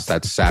across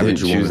that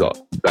savage woman. She was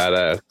all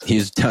badass.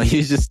 He's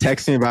just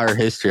texting me about her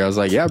history. I was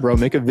like, yeah, bro,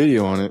 make a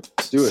video on it.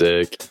 Let's do it.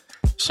 Sick.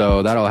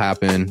 So that'll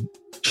happen.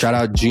 Shout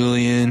out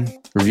Julian.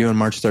 Review on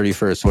March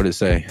 31st. What did it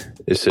say?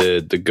 It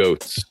said The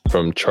Goats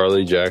from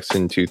Charlie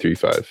Jackson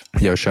 235.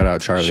 Yo, shout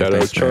out Charlie.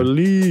 Thanks,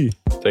 Charlie. Man.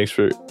 Thanks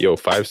for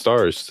 5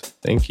 stars.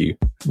 Thank you.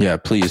 Yeah,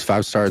 please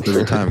 5 stars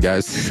every time,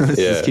 guys. Let's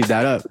just keep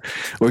that up.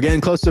 We're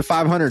getting close to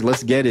 500.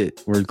 Let's get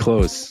it. We're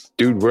close,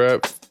 dude. We're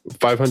at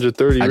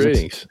 530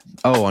 ratings.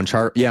 On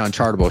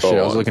Chartable. Shit,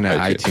 I was looking at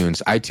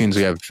iTunes. iTunes,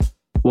 we have.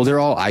 Well, they're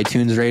all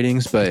iTunes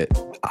ratings, but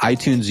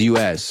iTunes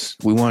US,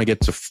 we want to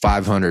get to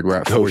 500. We're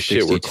at 462. Oh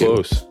shit, we're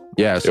close.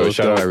 Yeah, so let's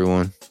go,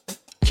 everyone.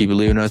 Keep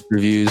leaving us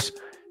reviews.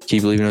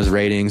 Keep leaving us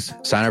ratings.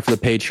 Sign up for the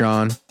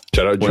Patreon.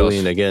 Shout out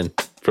Julian again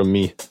from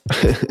me.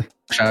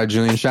 Shout out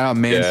Julian. Shout out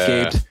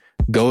Manscaped. Yeah.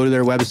 Go to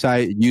their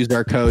website. Use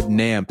our code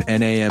NAMP,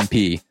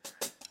 N-A-M-P.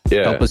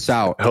 Yeah. Help us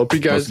out. Help you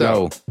guys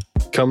out.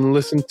 Come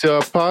listen to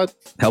our pod.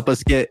 Help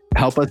us get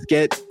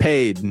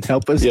paid.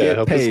 Help us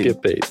get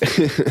paid.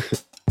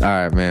 All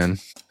right, man.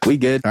 We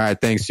good. All right,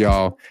 thanks,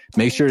 y'all.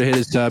 Make sure to hit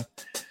us up.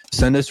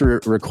 Send us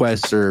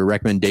requests or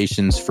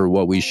recommendations for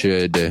what we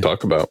should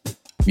talk about.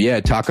 Yeah,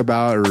 talk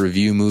about or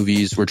review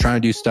movies. We're trying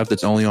to do stuff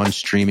that's only on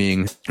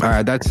streaming. All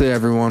right, that's it,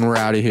 everyone. We're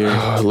out of here.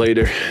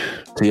 Later.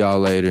 See y'all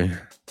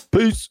later.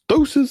 Peace.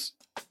 Doses.